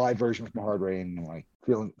 live version with My Hard Rain, and like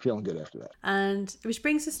feeling good after that. And which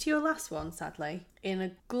brings us to your last one, sadly, in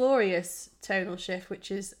a glorious tonal shift, which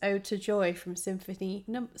is Ode to Joy from Symphony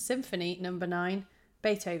Number 9.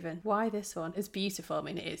 Beethoven. Why this one? It's beautiful. I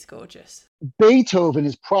mean, it is gorgeous. Beethoven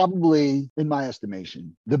is probably, in my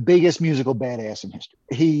estimation, the biggest musical badass in history.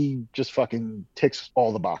 He just fucking ticks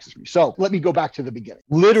all the boxes for me. So let me go back to the beginning,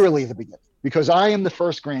 literally the beginning, because I am the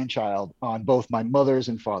first grandchild on both my mother's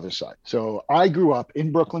and father's side. So I grew up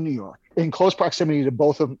in Brooklyn, New York, in close proximity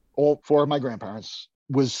to all 4 of my grandparents,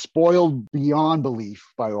 was spoiled beyond belief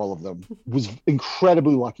by all of them, was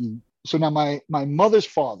incredibly lucky. So now my mother's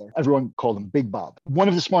father, everyone called him Big Bob, one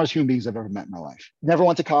of the smartest human beings I've ever met in my life. Never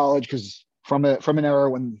went to college because from an era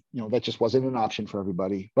when, that just wasn't an option for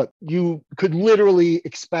everybody. But you could literally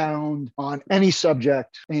expound on any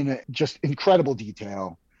subject in just incredible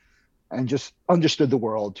detail and just understood the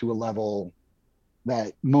world to a level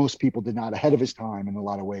that most people did not, ahead of his time in a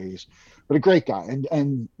lot of ways, but a great guy.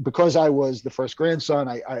 And because I was the first grandson,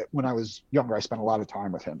 I when I was younger, I spent a lot of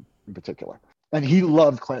time with him in particular. And he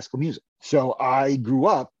loved classical music. So I grew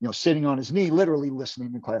up, sitting on his knee, literally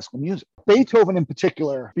listening to classical music. Beethoven in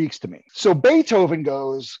particular speaks to me. So Beethoven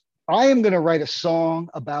goes, I am going to write a song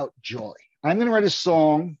about joy. I'm going to write a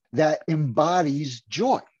song that embodies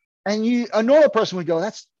joy. And a normal person would go,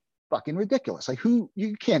 that's fucking ridiculous. Like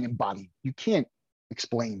you can't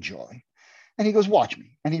explain joy. And he goes, watch me.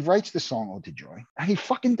 And he writes the song Ode to Joy. And he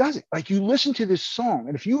fucking does it. Like, you listen to this song,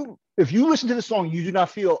 and if you listen to the song, you do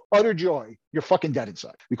not feel utter joy, you're fucking dead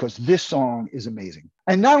inside, because this song is amazing.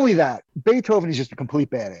 And not only that, Beethoven is just a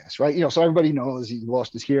complete badass, right? So everybody knows he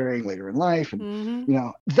lost his hearing later in life.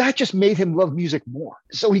 And, that just made him love music more.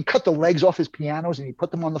 So he cut the legs off his pianos and he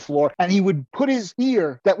put them on the floor, and he would put his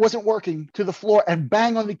ear that wasn't working to the floor and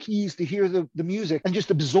bang on the keys to hear the music and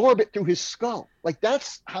just absorb it through his skull. Like,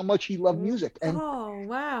 that's how much he loved music. And oh,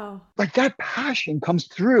 wow. Like, that passion comes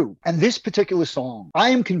through. And this particular song, I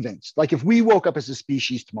am convinced, like, if we woke up as a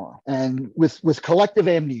species tomorrow and with collective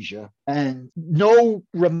amnesia and no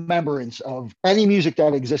remembrance of any music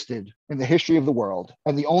that existed in the history of the world,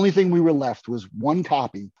 and the only thing we were left was one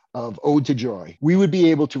copy of Ode to Joy, we would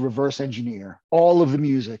be able to reverse engineer all of the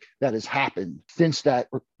music that has happened since that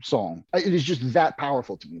song. It is just that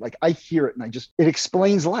powerful to me. Like, I hear it and it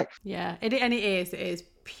explains life. Yeah, it is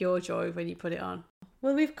pure joy when you put it on.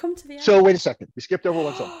 Well, we've come to the end. So wait a second, we skipped over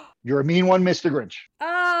one song. You're a Mean One, Mr. Grinch.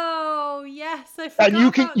 Oh yes, I forgot. And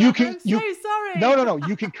I'm so sorry. No,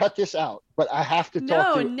 you can cut this out, but I have to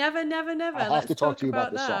talk. No, never. I have to talk to you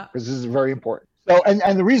about this song because this is very important. So,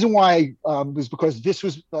 and the reason why was because this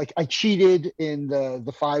was like I cheated in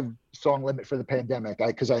the 5 song limit for the pandemic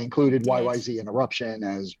because I included YYZ and Eruption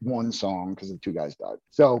as one song because the 2 guys died.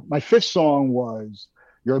 So my 5th song was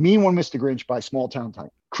You're a Mean One, Mr. Grinch by Small Town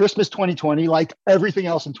Titan. Christmas 2020, like everything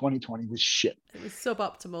else in 2020, was shit. It was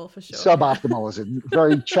suboptimal for sure. Suboptimal is a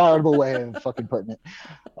very charitable way of fucking putting it.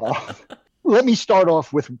 Let me start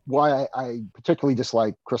off with why I particularly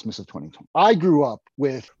dislike Christmas of 2020. I grew up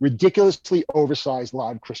with ridiculously oversized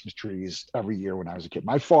live Christmas trees every year when I was a kid.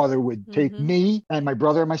 My father would take me and my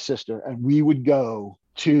brother and my sister, and we would go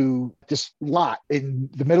to this lot in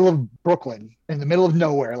the middle of Brooklyn, in the middle of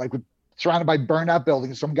nowhere, like surrounded by burned out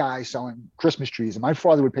buildings, some guy selling Christmas trees. And my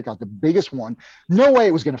father would pick out the biggest one. No way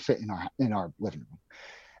it was going to fit in our living room.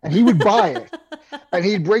 And he would buy it and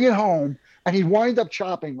he'd bring it home and he'd wind up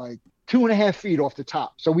chopping like 2.5 feet off the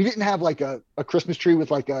top. So we didn't have like a Christmas tree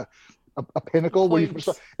with like a pinnacle where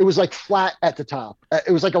it was like flat at the top.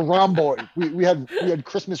 It was like a rhomboid. We had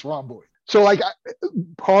Christmas rhomboid. So like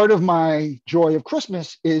part of my joy of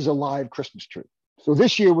Christmas is a live Christmas tree. So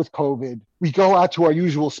this year with COVID, we go out to our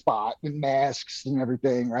usual spot in masks and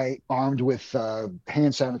everything, right? Armed with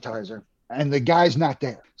hand sanitizer, and the guy's not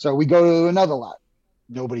there. So we go to another lot.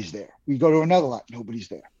 Nobody's there. We go to another lot. Nobody's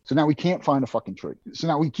there. So now we can't find a fucking tree. So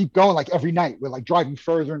now we keep going like every night. We're like driving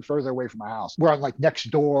further and further away from our house. We're on like next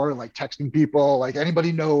door, like texting people, like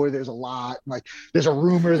anybody know where there's a lot. Like there's a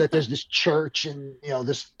rumor that there's this church in,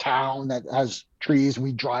 this town that has trees. And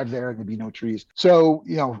we drive there and there'd be no trees. So,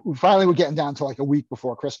 finally we're getting down to like a week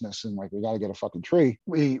before Christmas and like, we got to get a fucking tree.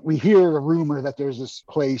 We hear a rumor that there's this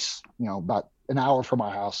place, about an hour from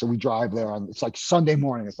our house. So we drive there it's like Sunday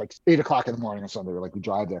morning. It's like 8:00 in the morning on Sunday. We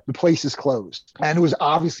drive there. The place is closed. And it was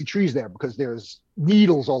obviously trees there because there's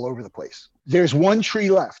needles all over the place. There's one tree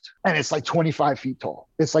left and it's like 25 feet tall.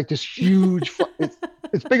 It's like this huge,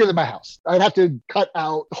 it's bigger than my house. I'd have to cut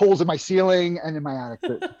out holes in my ceiling and in my attic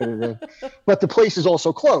to fit it in. But the place is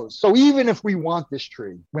also closed. So even if we want this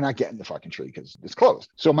tree, we're not getting the fucking tree because it's closed.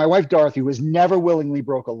 So my wife, Dorothy, who has never willingly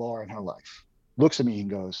broke a law in her life, looks at me and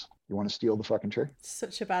goes, "You want to steal the fucking tree?"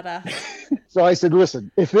 Such a badass. So I said,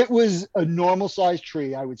 listen, if it was a normal sized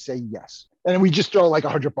tree, I would say yes. And we just throw like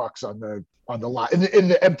 $100 on the lot in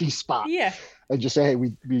the empty spot. Yeah. And just say, hey,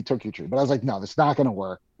 we took your tree. But I was like, no, that's not going to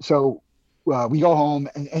work. So we go home.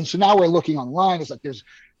 And so now we're looking online. It's like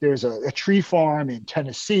there's a tree farm in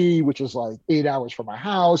Tennessee, which is like 8 hours from our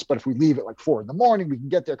house. But if we leave at like 4 a.m, we can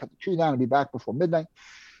get there, cut the tree down and be back before midnight.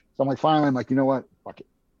 So I'm like, finally, I'm like, you know what? Fuck it.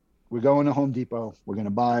 We're going to Home Depot. We're going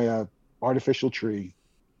to buy a artificial tree,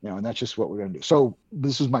 and that's just what we're going to do. So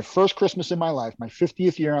this was my first Christmas in my life, my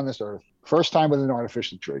 50th year on this earth, first time with an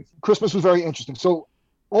artificial tree. Christmas was very interesting. So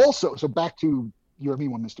back to You're a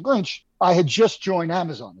Mean One, Mr. Grinch, I had just joined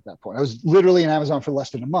Amazon at that point. I was literally in Amazon for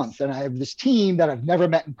less than a month. And I have this team that I've never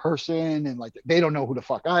met in person. And like, they don't know who the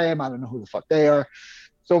fuck I am. I don't know who the fuck they are.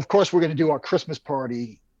 So of course we're going to do our Christmas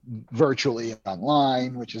party virtually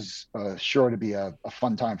online, which is sure to be a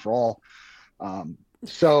fun time for all.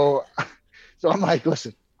 So I'm like,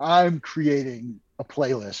 listen, I'm creating a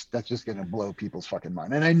playlist that's just going to blow people's fucking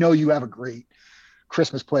mind. And I know you have a great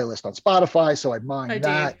Christmas playlist on Spotify, so I mined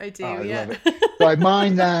that. I do, yeah. Love it. So I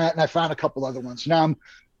mined that, and I found a couple other ones. Now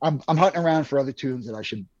I'm hunting around for other tunes that I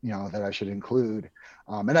should include.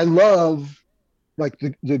 And I love like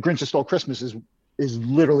the Grinch That Stole Christmas is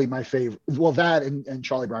literally my favorite. Well, that and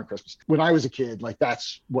Charlie Brown Christmas. When I was a kid, like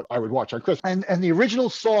that's what I would watch on Christmas. And the original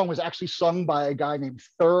song was actually sung by a guy named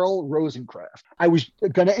Thurl Rosencraft. I was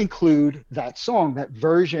going to include that song, that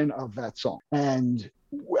version of that song. And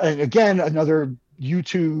again, another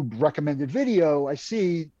YouTube recommended video, I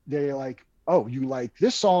see they're like, oh, you like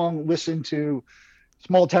this song? Listen to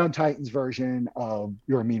Small Town Titans version of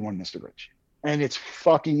You're a Mean One, Mr. Grinch. And it's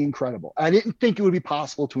fucking incredible. I didn't think it would be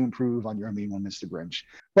possible to improve on You're a Mean One, Mr. Grinch,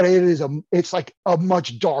 but it's like a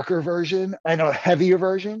much darker version and a heavier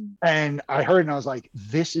version. And I heard it and I was like,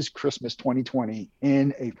 this is Christmas 2020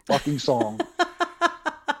 in a fucking song.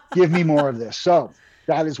 Give me more of this. So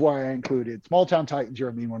that is why I included Small Town Titans, You're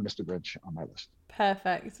a Mean One, Mr. Grinch on my list.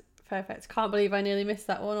 Perfect. Can't believe I nearly missed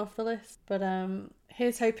that one off the list. But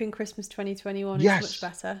here's hoping Christmas 2021 is much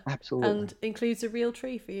better. Absolutely. And includes a real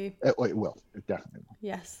tree for you. It will. It definitely will.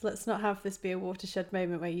 Yes. Let's not have this be a watershed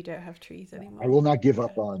moment where you don't have trees anymore. I will not give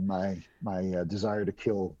up on my desire to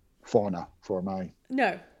kill fauna for my...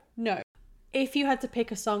 No. If you had to pick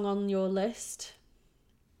a song on your list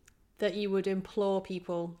that you would implore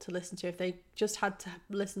people to listen to, if they just had to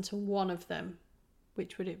listen to one of them,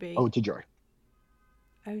 which would it be? Ode to Joy.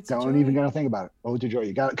 Don't even gonna think about it. Ode to Joy.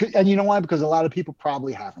 You got it. And you know why? Because a lot of people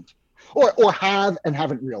probably haven't, or have and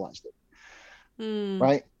haven't realized it.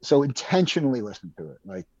 right? So intentionally listen to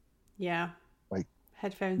it, Yeah. like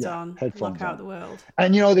Headphones on, headphones block out on. the world.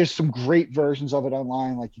 And there's some great versions of it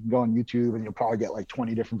online. Like you can go on YouTube and you'll probably get like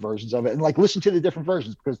 20 different versions of it, and like listen to the different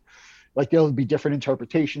versions, because like there'll be different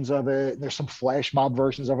interpretations of it. And there's some flash mob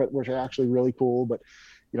versions of it which are actually really cool. But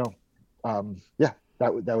yeah,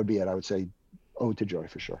 that would be it. I would say Ode to Joy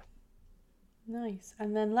for sure. Nice.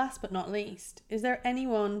 And then last but not least, is there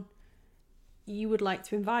anyone you would like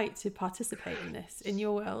to invite to participate in this in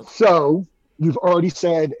your world? So you've already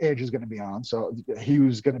said Edge is going to be on, so he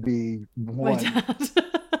was going to be one. My dad.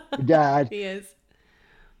 Your dad. He is.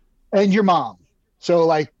 And your mom. So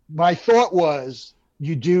like my thought was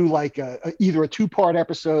you do like either a 2-part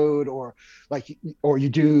episode, or you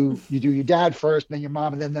do your dad first, then your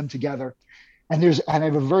mom, and then them together. And I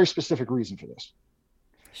have a very specific reason for this.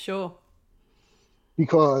 Sure.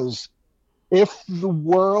 Because if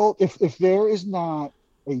there is not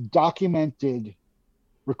a documented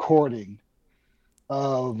recording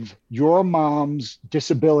of your mom's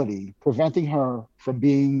disability preventing her from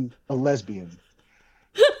being a lesbian,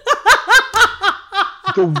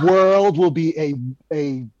 the world will be a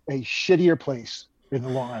shittier place in the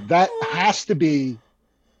long run. That has to be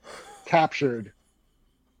captured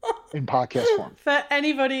in podcast form. For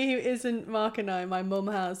anybody who isn't Mark and I, my mum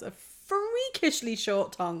has a freakishly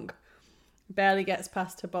short tongue. Barely gets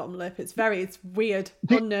past her bottom lip. It's weird,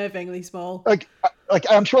 unnervingly small. Like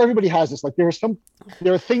I'm sure everybody has this. Like there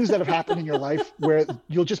are things that have happened in your life where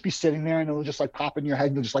you'll just be sitting there and it'll just like pop in your head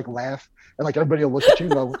and you'll just like laugh, and like everybody will look at you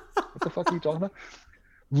and go, "What the fuck are you talking about?"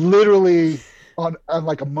 Literally on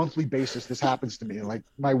like a monthly basis, this happens to me. Like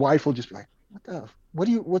my wife will just be like,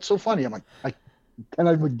 "What's so funny?" I'm like, and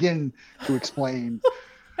I begin to explain.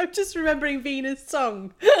 I'm just remembering Venus'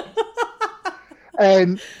 song.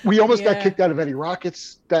 And we almost got kicked out of Eddie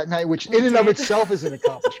Rockets that night, which in and of itself is an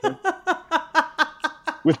accomplishment.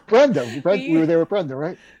 With Brenda. We were there with Brenda,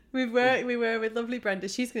 right? We were with lovely Brenda.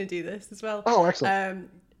 She's going to do this as well. Oh,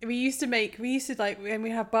 excellent. We used to like, when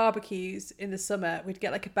we have barbecues in the summer, we'd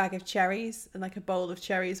get like a bag of cherries and like a bowl of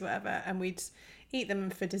cherries, whatever, and we'd eat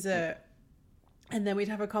them for dessert. And then we'd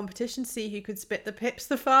have a competition to see who could spit the pips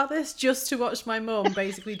the farthest, just to watch my mum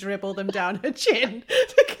basically dribble them down her chin,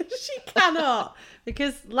 because she cannot,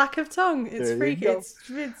 because lack of tongue. It's freaky.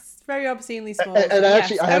 It's very obscenely small. And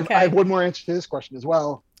actually, I have one more answer to this question as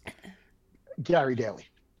well. Gary Daly.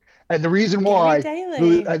 And the reason why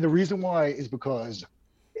is because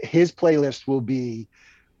his playlist will be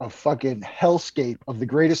a fucking hellscape of the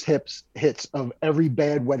greatest hits of every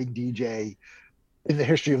bad wedding DJ in the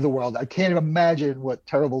history of the world. I can't even imagine what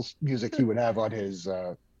terrible music he would have on his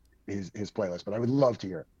playlist, but I would love to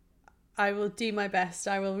hear it. I will do my best.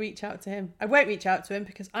 I will reach out to him. I won't reach out to him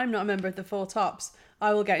because I'm not a member of the Four Tops.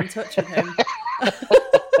 I will get in touch with him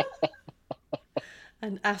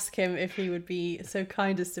and ask him if he would be so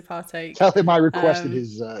kind as to partake. Tell him I requested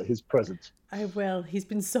his presence. I will. He's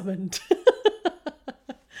been summoned.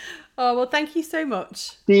 Oh, well, thank you so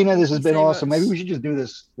much. Dina, this has been awesome. Maybe we should just do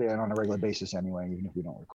this on a regular basis anyway, even if we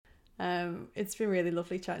don't record. It's been really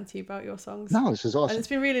lovely chatting to you about your songs. No, this is awesome. And it's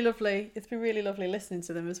been really lovely. It's been really lovely listening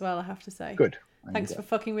to them as well, I have to say. Good. Thanks for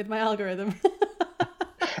fucking with my algorithm.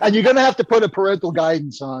 And you're going to have to put a parental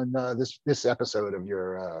guidance on this episode of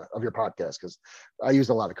your podcast, because I used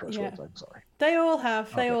a lot of curse words. I'm sorry. They all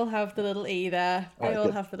have the little E there. They all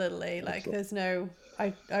good. have the little E. Like there's no.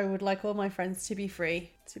 I would like all my friends to be free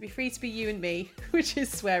to be you and me, which is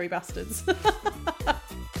sweary bastards.